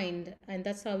mind, and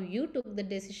that's how you took the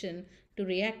decision to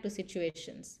react to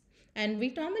situations. And we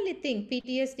normally think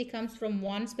PTSD comes from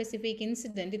one specific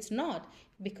incident. It's not,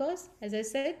 because, as I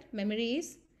said, memory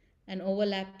is an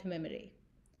overlapped memory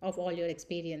of all your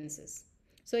experiences.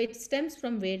 So it stems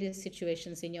from various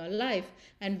situations in your life.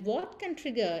 And what can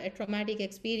trigger a traumatic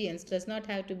experience does not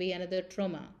have to be another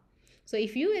trauma. So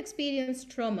if you experience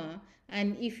trauma,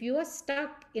 and if you are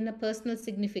stuck in a personal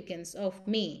significance of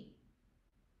me,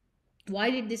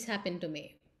 why did this happen to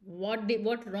me?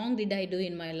 What wrong did I do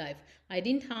in my life? I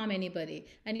didn't harm anybody.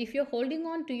 And if you're holding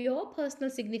on to your personal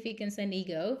significance and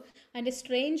ego, and a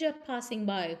stranger passing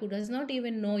by who does not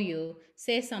even know you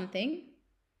say something,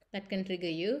 that can trigger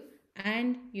you,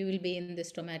 and you will be in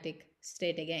this traumatic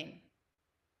state again.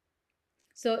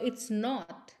 So it's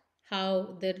not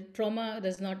how the trauma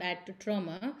does not add to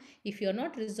trauma. If you're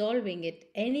not resolving it,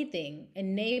 anything, a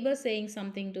neighbor saying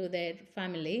something to their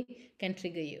family can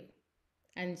trigger you.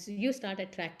 And so you start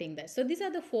attracting that. So these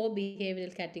are the four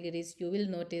behavioral categories you will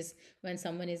notice when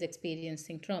someone is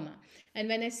experiencing trauma. And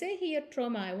when I say here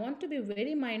trauma, I want to be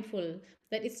very mindful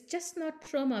that it's just not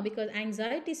trauma, because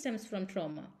anxiety stems from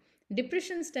trauma.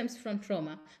 Depression stems from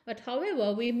trauma. But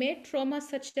however, we made trauma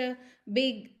such a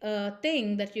big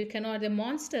thing that you cannot, a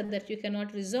monster that you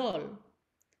cannot resolve.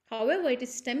 However, it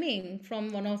is stemming from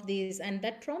one of these, and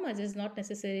that trauma is not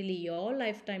necessarily your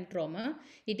lifetime trauma.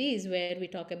 It is where we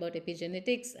talk about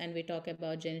epigenetics and we talk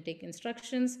about genetic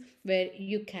instructions, where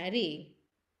you carry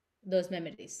those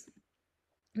memories.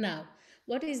 Now,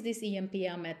 what is this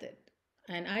EMPR method?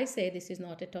 And I say this is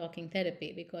not a talking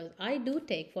therapy, because I do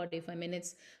take 45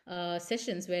 minutes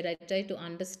sessions where I try to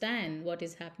understand what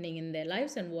is happening in their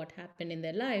lives and what happened in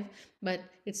their life. But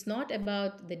it's not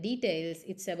about the details,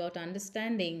 it's about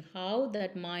understanding how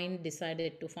that mind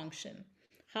decided to function,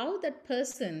 how that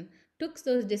person took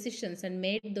those decisions and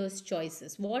made those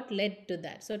choices, what led to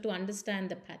that. So, to understand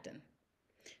the pattern.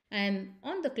 And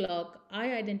on the clock,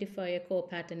 I identify a core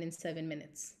pattern in 7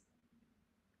 minutes.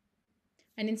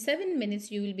 And in 7 minutes,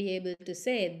 you will be able to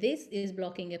say, this is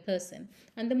blocking a person.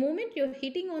 And the moment you're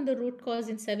hitting on the root cause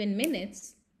in 7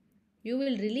 minutes, you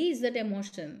will release that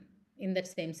emotion in that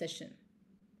same session.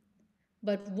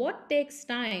 But what takes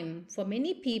time for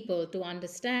many people to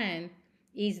understand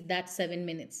is that 7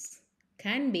 minutes.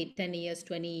 Can be 10 years,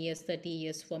 20 years, 30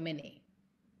 years for many.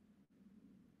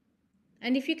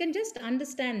 And if you can just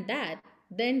understand that,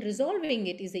 then resolving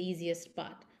it is the easiest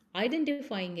part.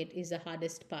 Identifying it is the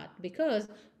hardest part, because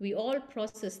we all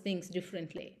process things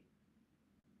differently.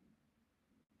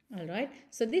 All right.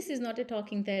 So this is not a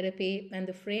talking therapy, and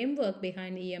the framework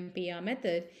behind EMPR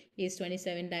method is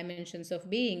 27 dimensions of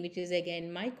being, which is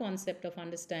again my concept of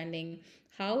understanding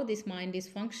how this mind is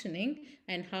functioning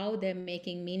and how they're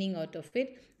making meaning out of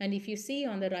it. And if you see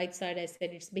on the right side, I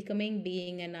said it's becoming,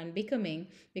 being, and unbecoming,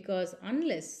 because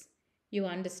unless you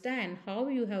understand how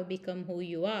you have become who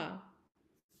you are,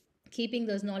 keeping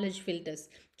those knowledge filters,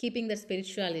 keeping that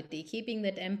spirituality, keeping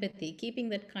that empathy, keeping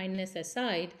that kindness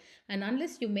aside, and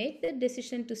unless you make that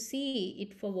decision to see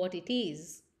it for what it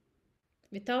is,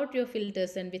 without your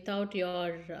filters and without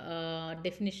your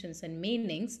definitions and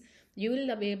meanings, you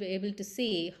will be able to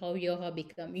see how you have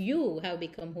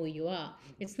become who you are.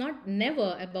 It's not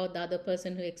never about the other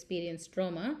person who experienced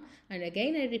trauma. And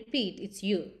again, I repeat, it's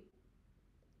you.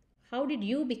 How did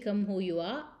you become who you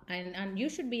are? And you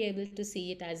should be able to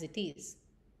see it as it is.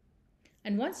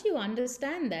 And once you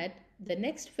understand that, the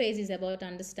next phase is about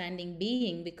understanding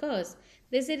being, because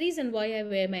there's a reason why I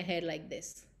wear my hair like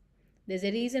this. There's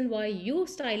a reason why you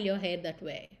style your hair that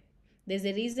way. There's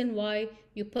a reason why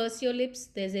you purse your lips.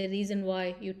 There's a reason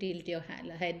why you tilt your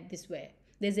head this way.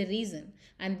 There's a reason.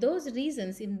 And those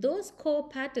reasons, in those core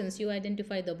patterns, you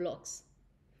identify the blocks.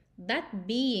 That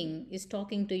being is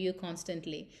talking to you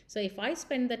constantly. So if I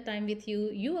spend that time with you,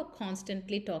 you are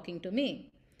constantly talking to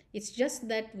me. It's just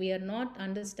that we are not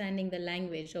understanding the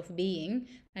language of being,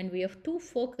 and we are too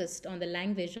focused on the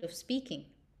language of speaking.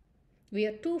 We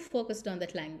are too focused on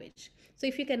that language. So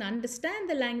if you can understand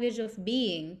the language of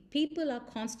being, people are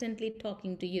constantly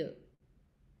talking to you.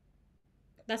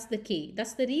 That's the key.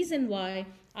 That's the reason why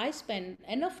I spend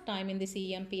enough time in this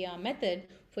EMPR method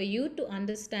for you to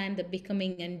understand the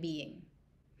becoming and being.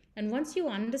 And once you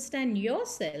understand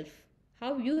yourself,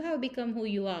 how you have become who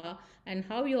you are and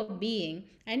how you're being,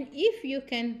 and if you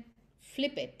can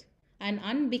flip it and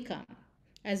unbecome,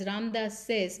 as Ramdas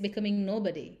says, becoming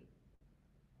nobody,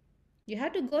 you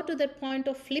have to go to that point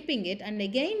of flipping it, and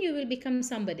again you will become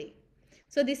somebody.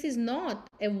 So this is not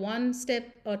a one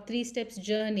step or three steps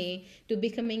journey to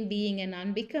becoming, being, and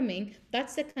unbecoming.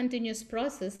 That's a continuous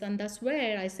process, and that's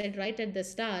where I said right at the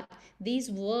start,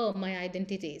 these were my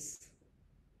identities.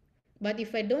 But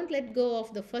if I don't let go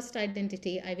of the first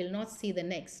identity, I will not see the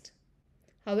next.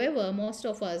 However, most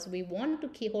of us, we want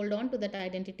to hold on to that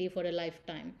identity for a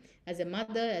lifetime, as a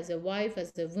mother, as a wife,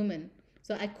 as a woman.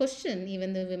 So I question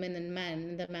even the women and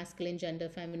men, the masculine gender,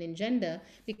 feminine gender,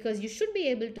 because you should be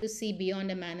able to see beyond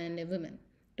a man and a woman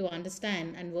to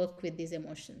understand and work with these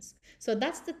emotions. So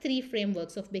that's the three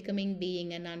frameworks of becoming,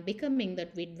 being, and unbecoming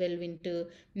that we delve into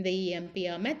the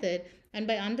EMPR method. And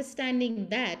by understanding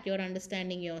that, you're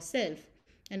understanding yourself.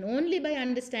 And only by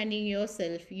understanding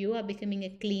yourself, you are becoming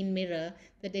a clean mirror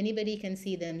that anybody can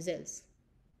see themselves.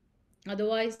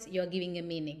 Otherwise, you're giving a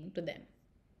meaning to them.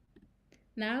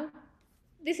 Now,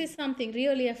 this is something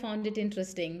really I found it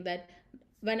interesting that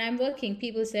when I'm working,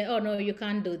 people say, oh no, you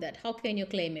can't do that. How can you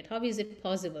claim it? How is it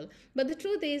possible? But the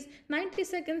truth is, 90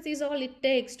 seconds is all it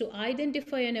takes to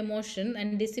identify an emotion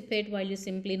and dissipate while you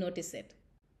simply notice it.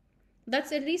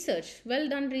 That's a research, well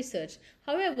done research.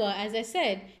 However, as I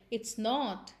said, it's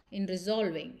not in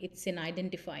resolving, it's in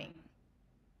identifying.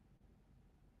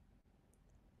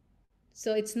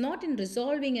 So it's not in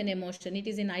resolving an emotion, it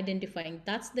is in identifying.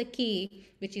 That's the key,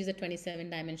 which is the 27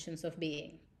 dimensions of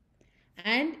being.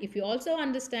 And if you also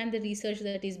understand the research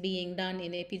that is being done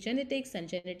in epigenetics and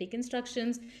genetic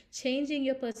instructions, changing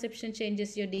your perception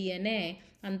changes your DNA.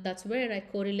 And that's where I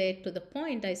correlate to the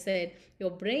point I said, your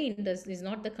brain is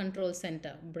not the control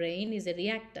center. Brain is a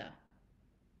reactor.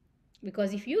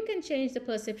 Because if you can change the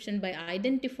perception by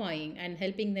identifying and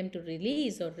helping them to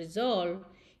release or resolve,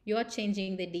 you are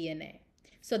changing the DNA.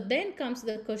 So then comes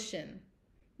the question.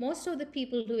 Most of the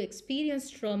people who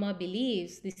experience trauma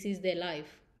believes this is their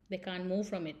life. They can't move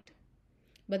from it.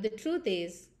 But the truth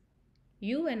is,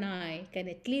 you and I can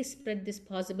at least spread this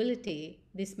possibility,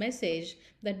 this message,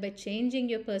 that by changing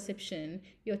your perception,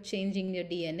 you're changing your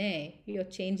DNA, you're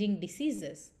changing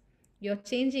diseases, you're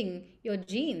changing your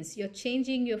genes, you're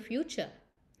changing your future.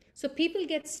 So people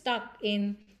get stuck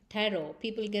in tarot,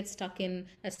 people get stuck in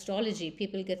astrology,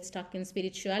 people get stuck in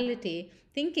spirituality,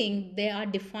 thinking they are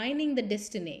defining the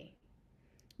destiny.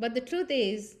 But the truth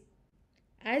is,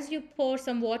 as you pour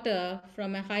some water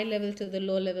from a high level to the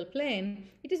low level plane,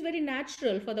 it is very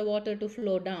natural for the water to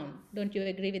flow down. Don't you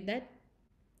agree with that?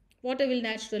 Water will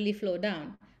naturally flow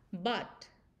down. But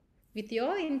with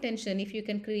your intention, if you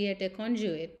can create a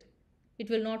conduit, it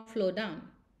will not flow down.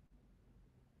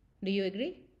 Do you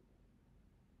agree?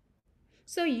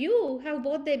 So you have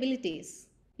both the abilities.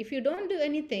 If you don't do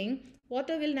anything,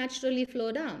 water will naturally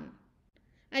flow down.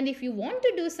 And if you want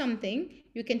to do something,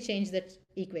 you can change that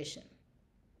equation.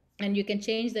 And you can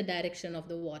change the direction of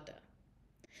the water.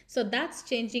 So that's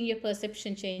changing your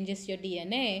perception, changes your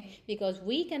DNA, because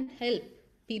we can help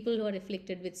people who are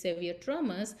afflicted with severe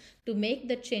traumas to make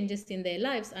the changes in their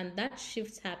lives, and that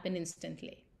shifts happen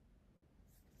instantly.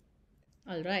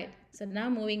 All right, so now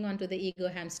moving on to the ego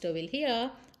hamster wheel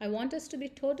here, I want us to be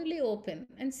totally open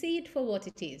and see it for what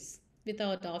it is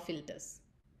without our filters.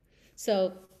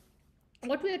 So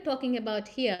what we are talking about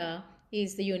here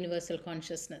is the universal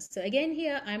consciousness. So again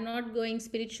here, I'm not going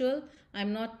spiritual.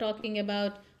 I'm not talking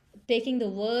about taking the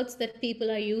words that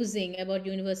people are using about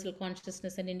universal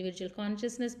consciousness and individual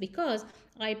consciousness, because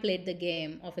I played the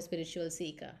game of a spiritual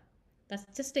seeker. That's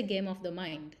just a game of the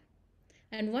mind.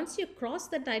 And once you cross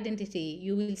that identity,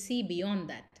 you will see beyond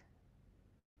that.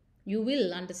 You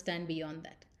will understand beyond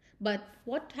that. But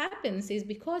what happens is,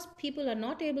 because people are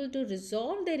not able to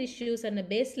resolve their issues on a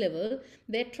base level,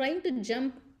 they're trying to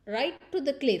jump right to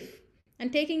the cliff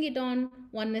and taking it on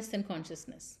oneness and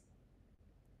consciousness.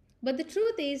 But the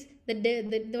truth is, what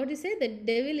do you say? The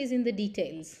devil is in the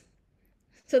details.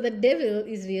 So the devil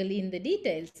is really in the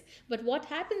details. But what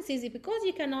happens is, because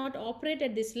you cannot operate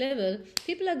at this level,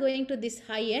 people are going to this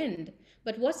high end.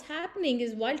 But what's happening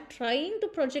is, while trying to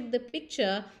project the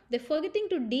picture, they're forgetting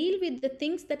to deal with the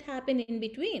things that happen in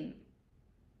between.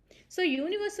 So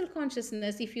universal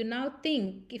consciousness, if you now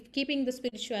think, if keeping the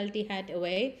spirituality hat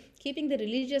away, keeping the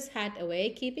religious hat away,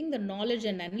 keeping the knowledge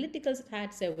and analytical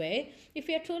hats away, if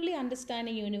you're truly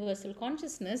understanding universal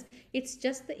consciousness, it's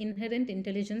just the inherent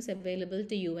intelligence available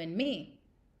to you and me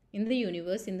in the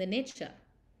universe, in the nature.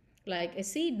 Like a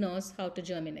seed knows how to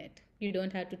germinate. You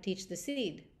don't have to teach the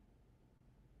seed.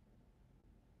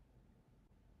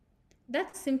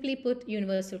 That's simply put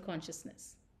universal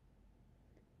consciousness.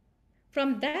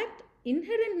 From that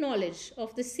inherent knowledge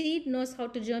of the seed knows how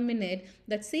to germinate,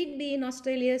 that seed be in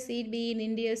Australia, seed be in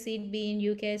India, seed be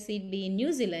in UK, seed be in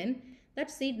New Zealand,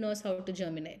 that seed knows how to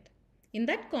germinate. In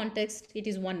that context, it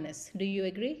is oneness. Do you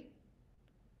agree?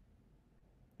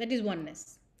 That is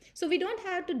oneness. So we don't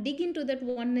have to dig into that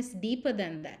oneness deeper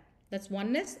than that. That's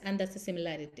oneness, and that's a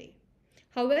similarity.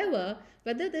 However,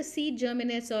 whether the seed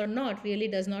germinates or not really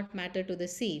does not matter to the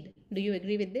seed. Do you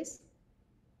agree with this?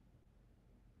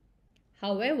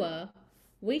 However,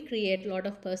 we create a lot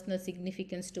of personal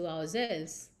significance to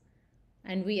ourselves,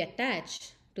 and we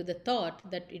attach to the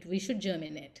thought that we should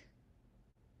germinate.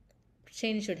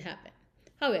 Change should happen.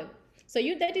 However,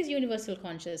 that is universal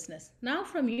consciousness. Now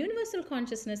from universal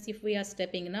consciousness, if we are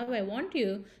stepping, now I want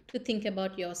you to think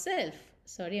about yourself.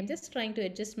 Sorry, I'm just trying to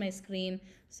adjust my screen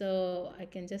so I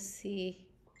can just see.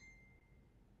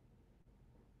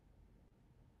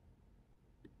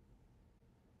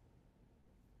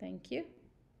 Thank you.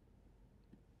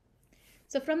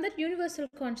 So from that universal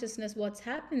consciousness, what's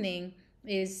happening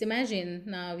is, imagine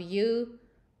now you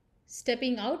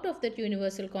stepping out of that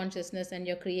universal consciousness and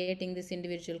you're creating this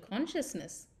individual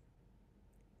consciousness.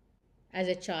 As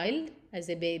a child, as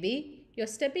a baby, you're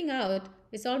stepping out.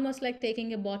 It's almost like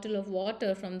taking a bottle of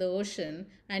water from the ocean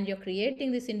and you're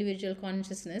creating this individual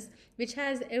consciousness which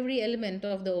has every element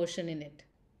of the ocean in it.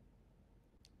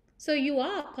 So you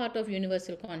are part of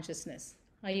universal consciousness.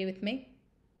 Are you with me?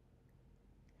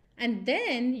 And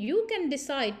then you can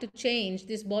decide to change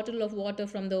this bottle of water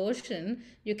from the ocean.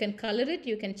 You can color it,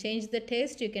 you can change the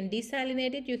taste, you can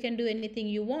desalinate it, you can do anything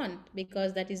you want,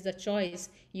 because that is the choice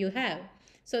you have.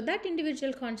 So that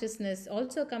individual consciousness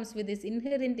also comes with this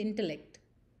inherent intellect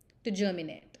to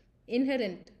germinate,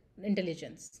 inherent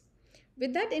intelligence.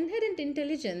 With that inherent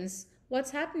intelligence,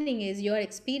 what's happening is you are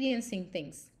experiencing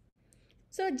things.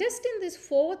 So just in these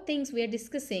four things we are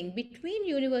discussing, between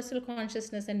universal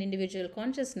consciousness and individual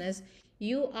consciousness,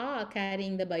 you are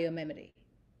carrying the biomemory.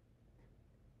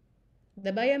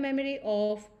 The biomemory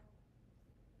of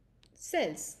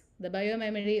cells, the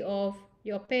biomemory of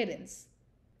your parents.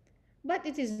 But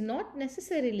it is not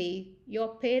necessarily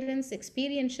your parents'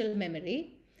 experiential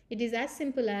memory. It is as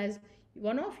simple as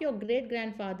one of your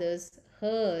great-grandfathers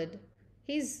heard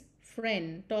his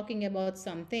friend talking about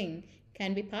something,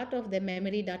 can be part of the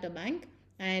memory data bank,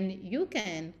 and you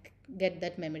can get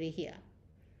that memory here.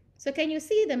 So can you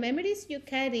see, the memories you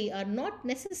carry are not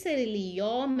necessarily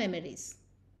your memories.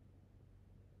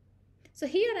 So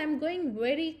here I'm going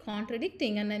very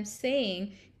contradicting, and I'm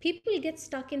saying people get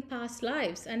stuck in past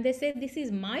lives and they say, this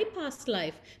is my past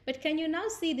life. But can you now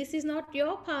see, this is not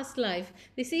your past life.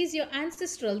 This is your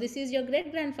ancestral, this is your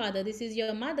great-grandfather, this is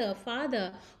your mother,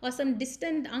 father, or some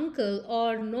distant uncle,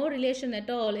 or no relation at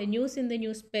all, a news in the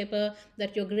newspaper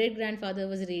that your great-grandfather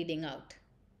was reading out.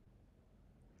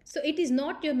 So it is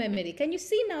not your memory. Can you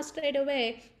see now straight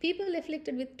away, people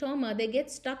afflicted with trauma, they get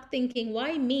stuck thinking,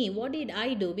 why me? What did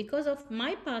I do? Because of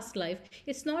my past life.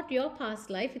 It's not your past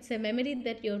life. It's a memory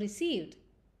that you received.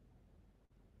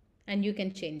 And you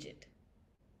can change it.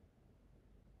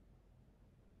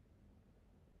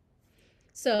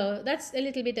 So that's a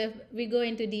little bit of, we go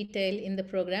into detail in the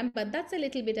program, but that's a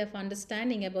little bit of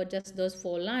understanding about just those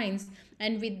 4 lines.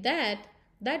 And with that,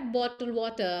 that bottled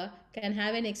water can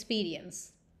have an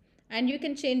experience. And you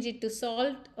can change it to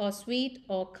salt or sweet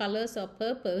or colors or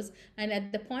purples. And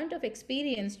at the point of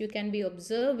experience, you can be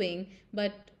observing,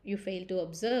 but you fail to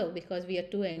observe because we are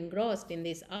too engrossed in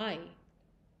this I.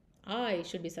 I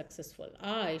should be successful.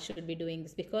 I should be doing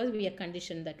this, because we are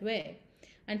conditioned that way.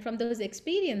 And from those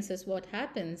experiences, what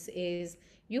happens is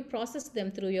you process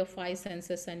them through your 5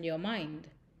 senses and your mind,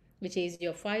 which is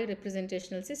your 5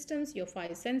 representational systems, your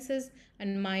 5 senses,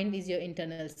 and mind is your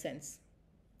internal sense.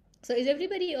 So is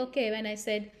everybody okay when I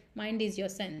said mind is your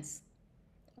sense?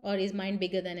 Or is mind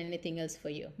bigger than anything else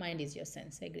for you? Mind is your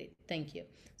sense. Agreed. Thank you.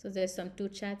 So there's some 2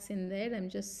 chats in there. I'm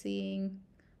just seeing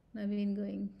Naveen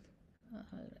going.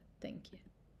 All right. Thank you.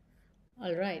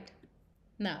 All right.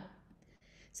 Now,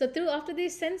 So through after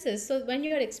these senses, so when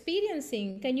you're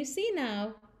experiencing, can you see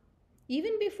now,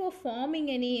 even before forming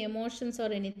any emotions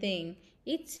or anything,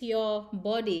 it's your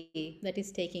body that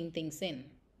is taking things in.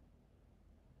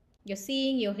 You're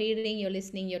seeing, you're hearing, you're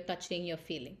listening, you're touching, you're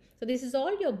feeling. So this is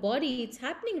all your body. It's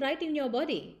happening right in your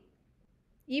body,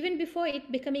 even before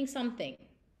it becoming something.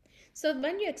 So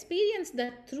when you experience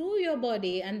that through your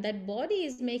body, and that body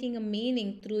is making a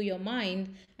meaning through your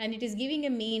mind, and it is giving a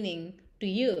meaning to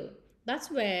you,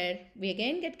 that's where we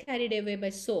again get carried away by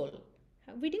soul.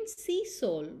 We didn't see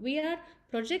soul. We are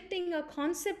projecting a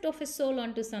concept of a soul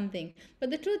onto something. But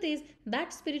the truth is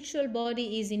that spiritual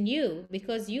body is in you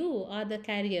because you are the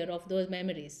carrier of those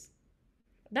memories.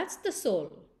 That's the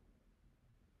soul.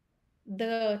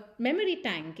 The memory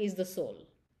tank is the soul,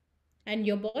 and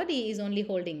your body is only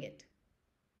holding it.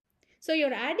 So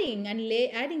you're adding and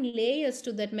adding layers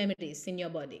to that memories in your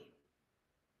body.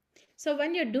 So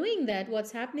when you're doing that,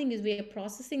 what's happening is we are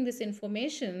processing this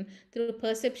information through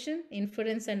perception,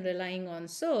 inference, and relying on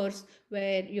source,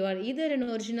 where you are either an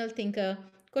original thinker,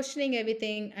 questioning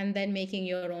everything and then making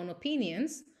your own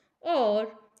opinions, or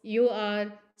you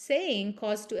are saying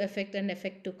cause to effect and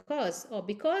effect to cause, or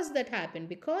because that happened,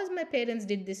 because my parents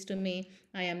did this to me,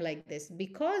 I am like this,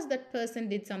 because that person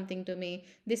did something to me,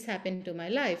 this happened to my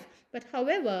life. But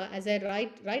however, as I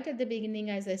right at the beginning,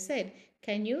 as I said,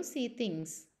 can you see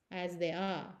things as they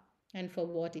are and for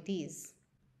what it is,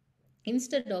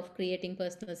 instead of creating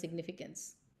personal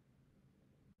significance?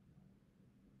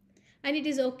 And it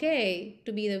is okay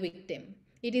to be the victim.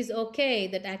 It is okay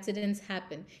that accidents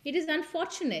happen. It is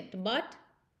unfortunate, but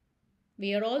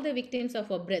we are all the victims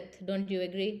of our breath. Don't you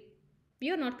agree?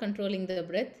 You are not controlling the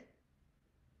breath.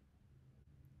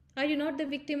 Are you not the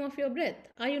victim of your breath?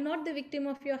 Are you not the victim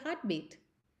of your heartbeat?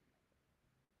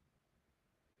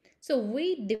 So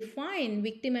we define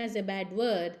victim as a bad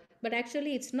word, but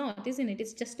actually it's not, isn't it?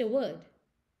 It's just a word.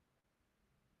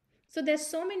 So there's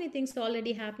so many things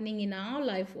already happening in our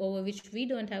life over which we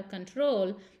don't have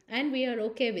control, and we are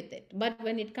okay with it. But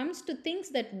when it comes to things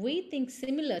that we think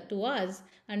similar to us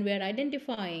and we are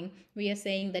identifying, we are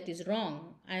saying that is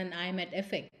wrong and I'm at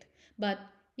effect. But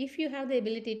if you have the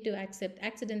ability to accept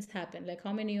accidents happen, like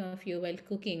how many of you while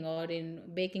cooking or in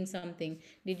baking something,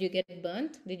 did you get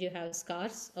burnt? Did you have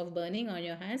scars of burning on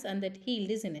your hands and that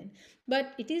healed, isn't it?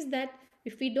 But it is that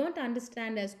if we don't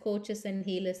understand as coaches and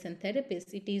healers and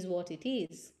therapists, it is what it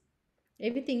is.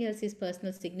 Everything else is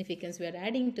personal significance. We are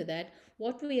adding to that.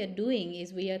 What we are doing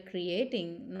is we are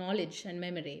creating knowledge and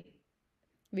memory.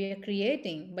 We are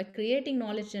creating, by creating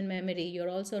knowledge and memory, you're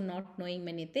also not knowing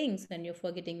many things and you're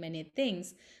forgetting many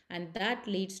things, and that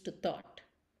leads to thought,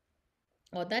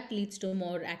 or that leads to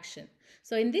more action.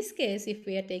 So in this case, if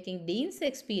we are taking Dean's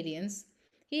experience,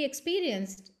 he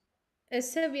experienced a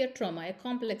severe trauma, a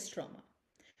complex trauma.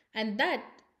 And that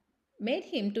made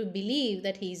him to believe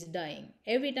that he is dying.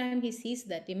 Every time he sees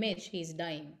that image, he is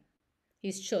dying.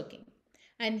 He's choking.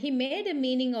 And he made a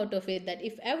meaning out of it that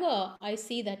if ever I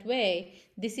see that way,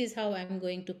 this is how I'm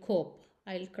going to cope.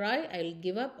 I'll cry, I'll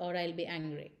give up, or I'll be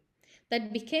angry.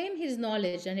 That became his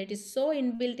knowledge, and it is so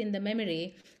inbuilt in the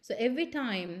memory. So every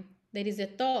time there is a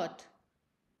thought,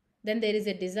 then there is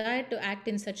a desire to act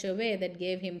in such a way that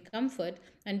gave him comfort,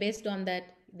 and based on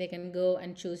that they can go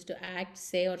and choose to act,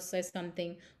 say or say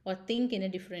something, or think in a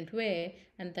different way,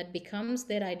 and that becomes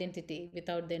their identity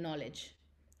without their knowledge,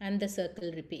 and the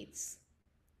circle repeats.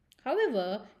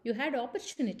 However, you had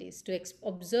opportunities to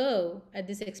observe at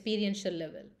this experiential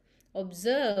level,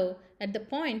 observe at the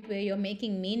point where you're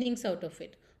making meanings out of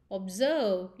it,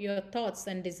 observe your thoughts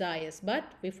and desires,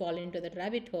 but we fall into that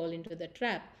rabbit hole, into the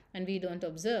trap, and we don't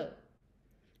observe.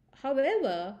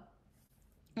 However,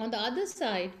 on the other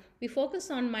side, we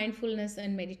focus on mindfulness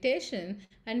and meditation,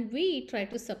 and we try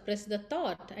to suppress the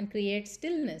thought and create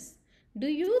stillness. Do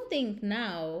you think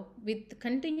now, with the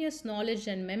continuous knowledge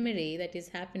and memory that is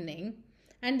happening,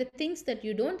 and the things that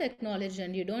you don't acknowledge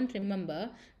and you don't remember,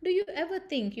 do you ever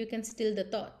think you can still the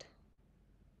thought?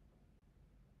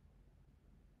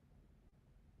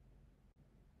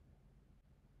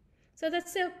 So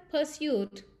that's a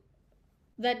pursuit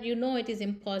that you know it is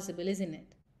impossible, isn't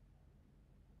it?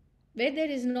 Where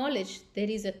there is knowledge, there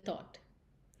is a thought.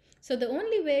 So the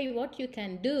only way what you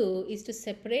can do is to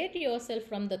separate yourself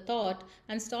from the thought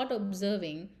and start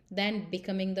observing, then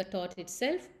becoming the thought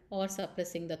itself or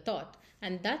suppressing the thought.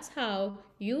 And that's how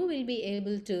you will be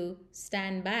able to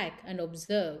stand back and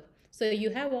observe. So you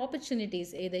have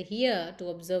opportunities either here to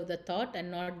observe the thought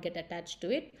and not get attached to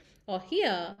it, or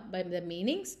here by the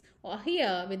meanings, or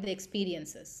here with the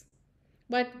experiences.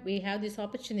 But we have this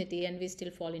opportunity and we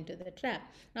still fall into the trap.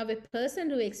 Now, a person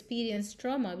who experienced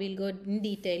trauma, will go in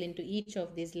detail into each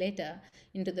of these later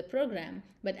into the program.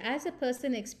 But as a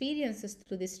person experiences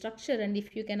through this structure, and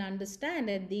if you can understand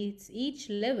at each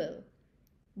level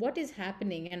what is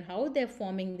happening and how they're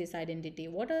forming this identity,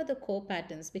 what are the core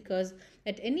patterns, because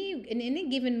in any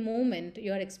given moment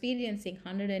you are experiencing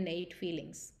 108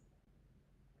 feelings.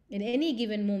 In any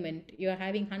given moment you are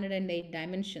having 108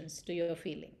 dimensions to your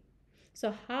feeling.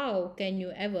 So how can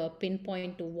you ever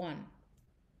pinpoint to one?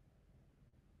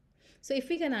 So if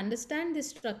we can understand this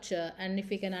structure, and if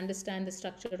we can understand the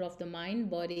structure of the mind,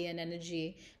 body and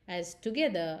energy as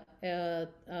together,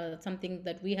 something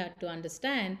that we had to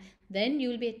understand, then you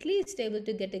will be at least able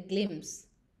to get a glimpse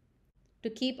to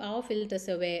keep our filters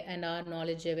away and our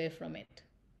knowledge away from it.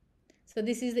 So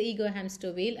this is the ego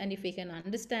hamster wheel, and if we can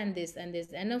understand this, and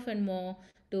there's enough and more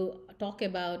to talk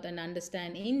about and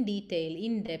understand in detail,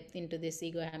 in depth into this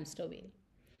ego hamster wheel.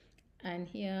 And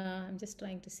here I'm just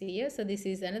trying to see here. So this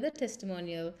is another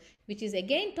testimonial, which is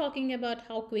again talking about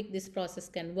how quick this process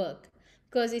can work,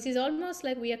 because it is almost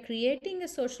like we are creating a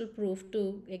social proof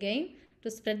to, again,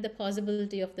 to spread the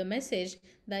possibility of the message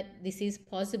that this is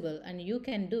possible and you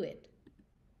can do it.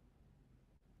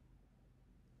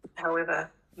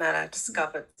 However, Mana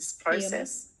discovered this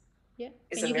process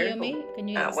is a miracle. Can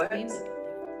you explain it?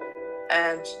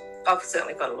 And I've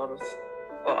certainly got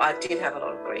I did have a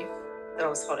lot of grief that I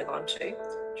was holding on to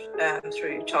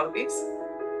through child abuse,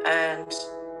 and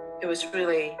it's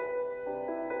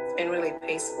been really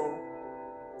peaceful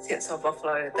since I've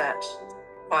offloaded that.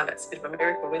 I find it's a bit of a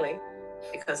miracle, really,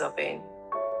 because I've been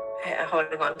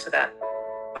holding on to that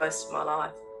most of my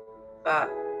life,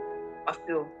 but I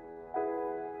feel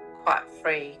quite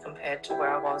free compared to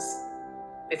where I was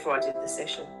before I did the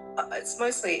session. It's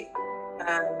mostly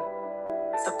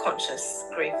subconscious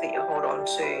grief that you hold on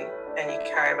to and you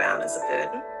carry around as a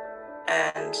burden,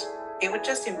 and it would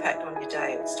just impact on your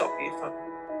day. It would stop you from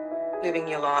living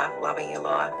your life, loving your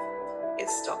life. It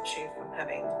stops you from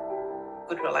having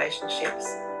good relationships.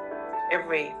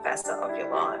 Every facet of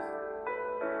your life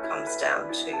comes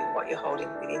down to what you're holding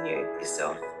within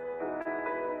yourself.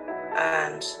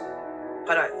 And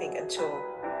I don't think until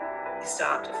you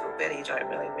start to feel better, you don't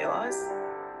really realise.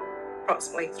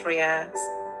 Approximately 3 hours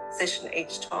session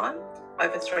each time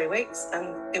over 3 weeks,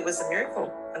 and it was a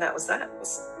miracle, and that was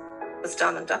was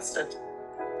done and dusted.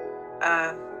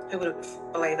 Who would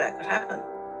have believed that could happen?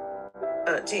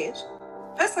 But it did.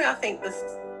 Personally, I think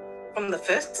from the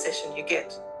first session you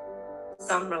get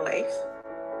some relief,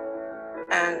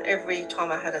 and every time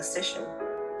I had a session,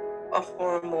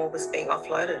 more and more was being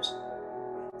offloaded.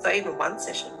 So even one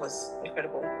session was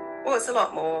incredible. Well, it's a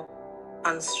lot more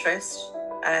unstressed,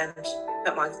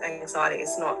 but my anxiety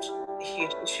is not a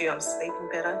huge issue. I'm sleeping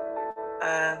better.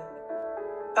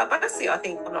 But mostly I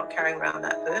think I'm not carrying around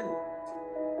that burden,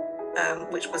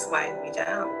 which was weighing me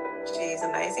down. She is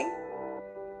amazing.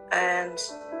 And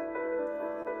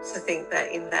to think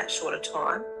that in that shorter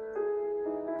time,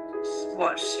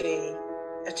 what she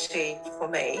achieved for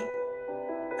me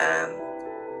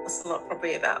was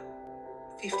probably about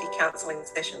 50 counselling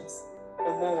sessions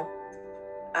or more.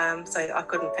 So I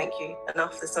couldn't thank you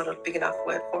enough. There's not a big enough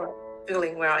word for it.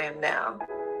 Feeling where I am now,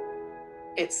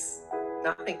 it's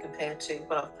nothing compared to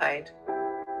what I've paid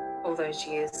all those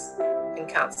years in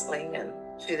counselling, and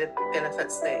to the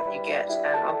benefits that you get, and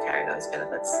I'll carry those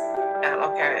benefits, and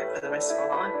I'll carry it for the rest of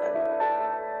my life,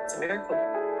 and it's a miracle.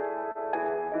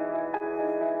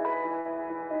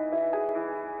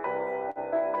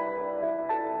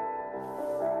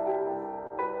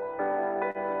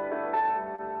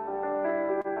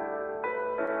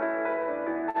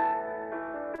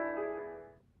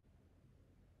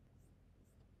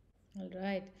 All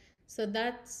right. So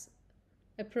that's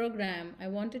a program. I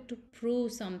wanted to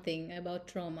prove something about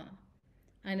trauma.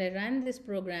 And I ran this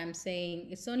program saying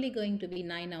it's only going to be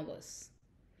 9 hours.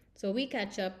 So we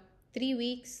catch up 3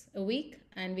 weeks a week,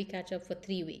 and we catch up for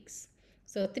 3 weeks.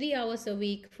 So 3 hours a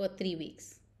week for 3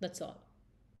 weeks. That's all.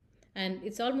 And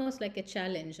it's almost like a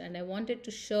challenge. And I wanted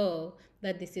to show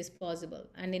that this is possible.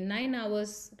 And in 9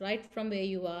 hours, right from where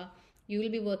you are, you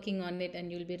will be working on it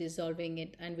and you'll be resolving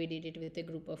it. And we did it with a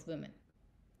group of women.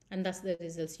 And that's the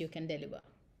results you can deliver.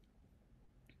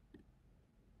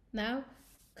 Now,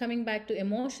 coming back to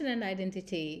emotion and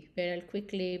identity, where I'll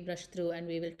quickly brush through and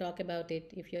we will talk about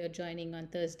it. If you're joining on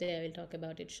Thursday, I will talk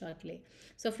about it shortly.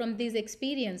 So from these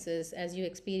experiences, as you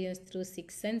experience through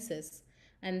 6 senses,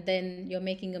 and then you're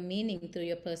making a meaning through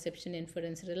your perception,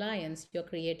 inference, reliance, you're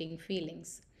creating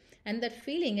feelings. And that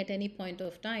feeling at any point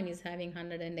of time is having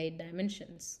 108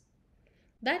 dimensions.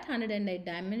 That 108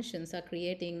 dimensions are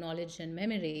creating knowledge and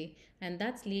memory, and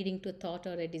that's leading to thought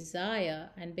or a desire.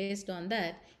 And based on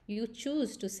that, you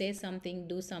choose to say something,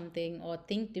 do something, or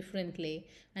think differently,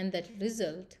 and that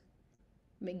result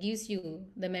gives you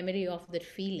the memory of that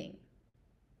feeling.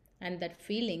 And that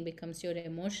feeling becomes your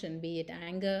emotion, be it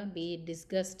anger, be it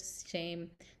disgust, shame,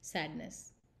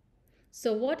 sadness.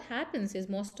 So, what happens is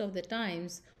most of the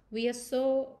times we are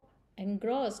so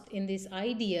engrossed in this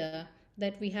idea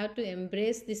that we have to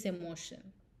embrace this emotion.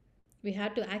 We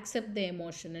have to accept the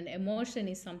emotion, and emotion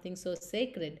is something so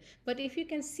sacred. But if you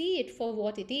can see it for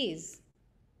what it is,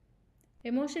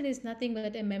 emotion is nothing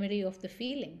but a memory of the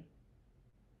feeling.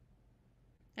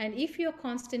 And if you're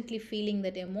constantly feeling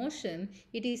that emotion,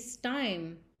 it is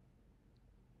time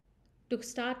to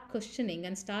start questioning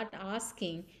and start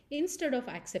asking instead of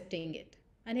accepting it.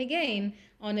 And again,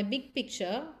 on a big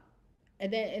picture,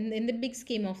 in the big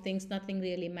scheme of things, nothing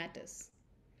really matters.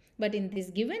 But in this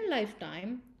given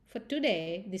lifetime, for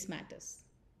today, this matters.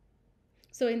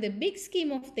 So, in the big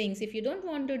scheme of things, if you don't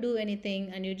want to do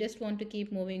anything and you just want to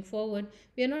keep moving forward,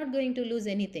 we are not going to lose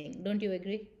anything. Don't you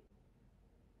agree?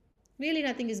 Really,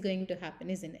 nothing is going to happen,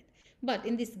 isn't it? But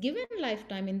in this given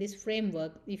lifetime, in this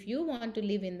framework, if you want to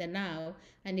live in the now,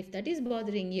 and if that is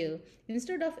bothering you,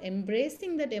 instead of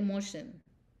embracing that emotion,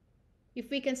 if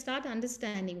we can start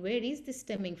understanding where is this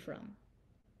stemming from,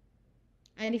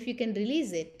 and if you can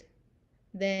release it,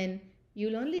 then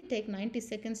you'll only take 90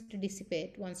 seconds to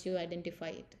dissipate once you identify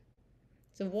it.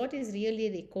 So what is really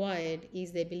required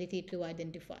is the ability to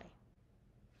identify.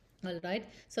 All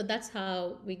right, so that's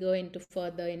how we go into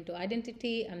further into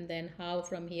identity, and then how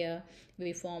from here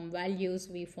we form values,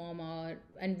 we form our,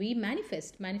 and we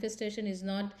manifest. Manifestation is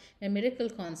not a miracle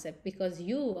concept, because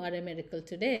you are a miracle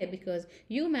today, because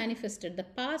you manifested, the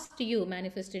past you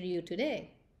manifested you today,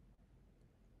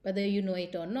 whether you know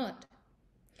it or not.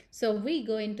 So we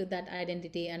go into that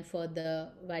identity and further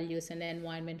values and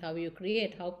environment, how you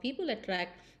create, how people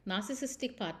attract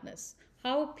narcissistic partners,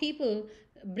 how people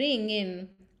bring in,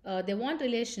 they want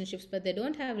relationships but they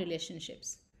don't have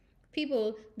relationships.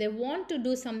 People, they want to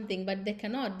do something but they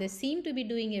cannot. They seem to be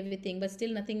doing everything but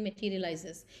still nothing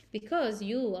materializes, because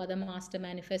you are the master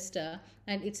manifester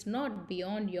and it's not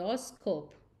beyond your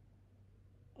scope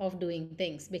of doing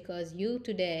things, because you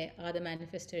today are the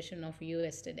manifestation of you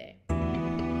yesterday.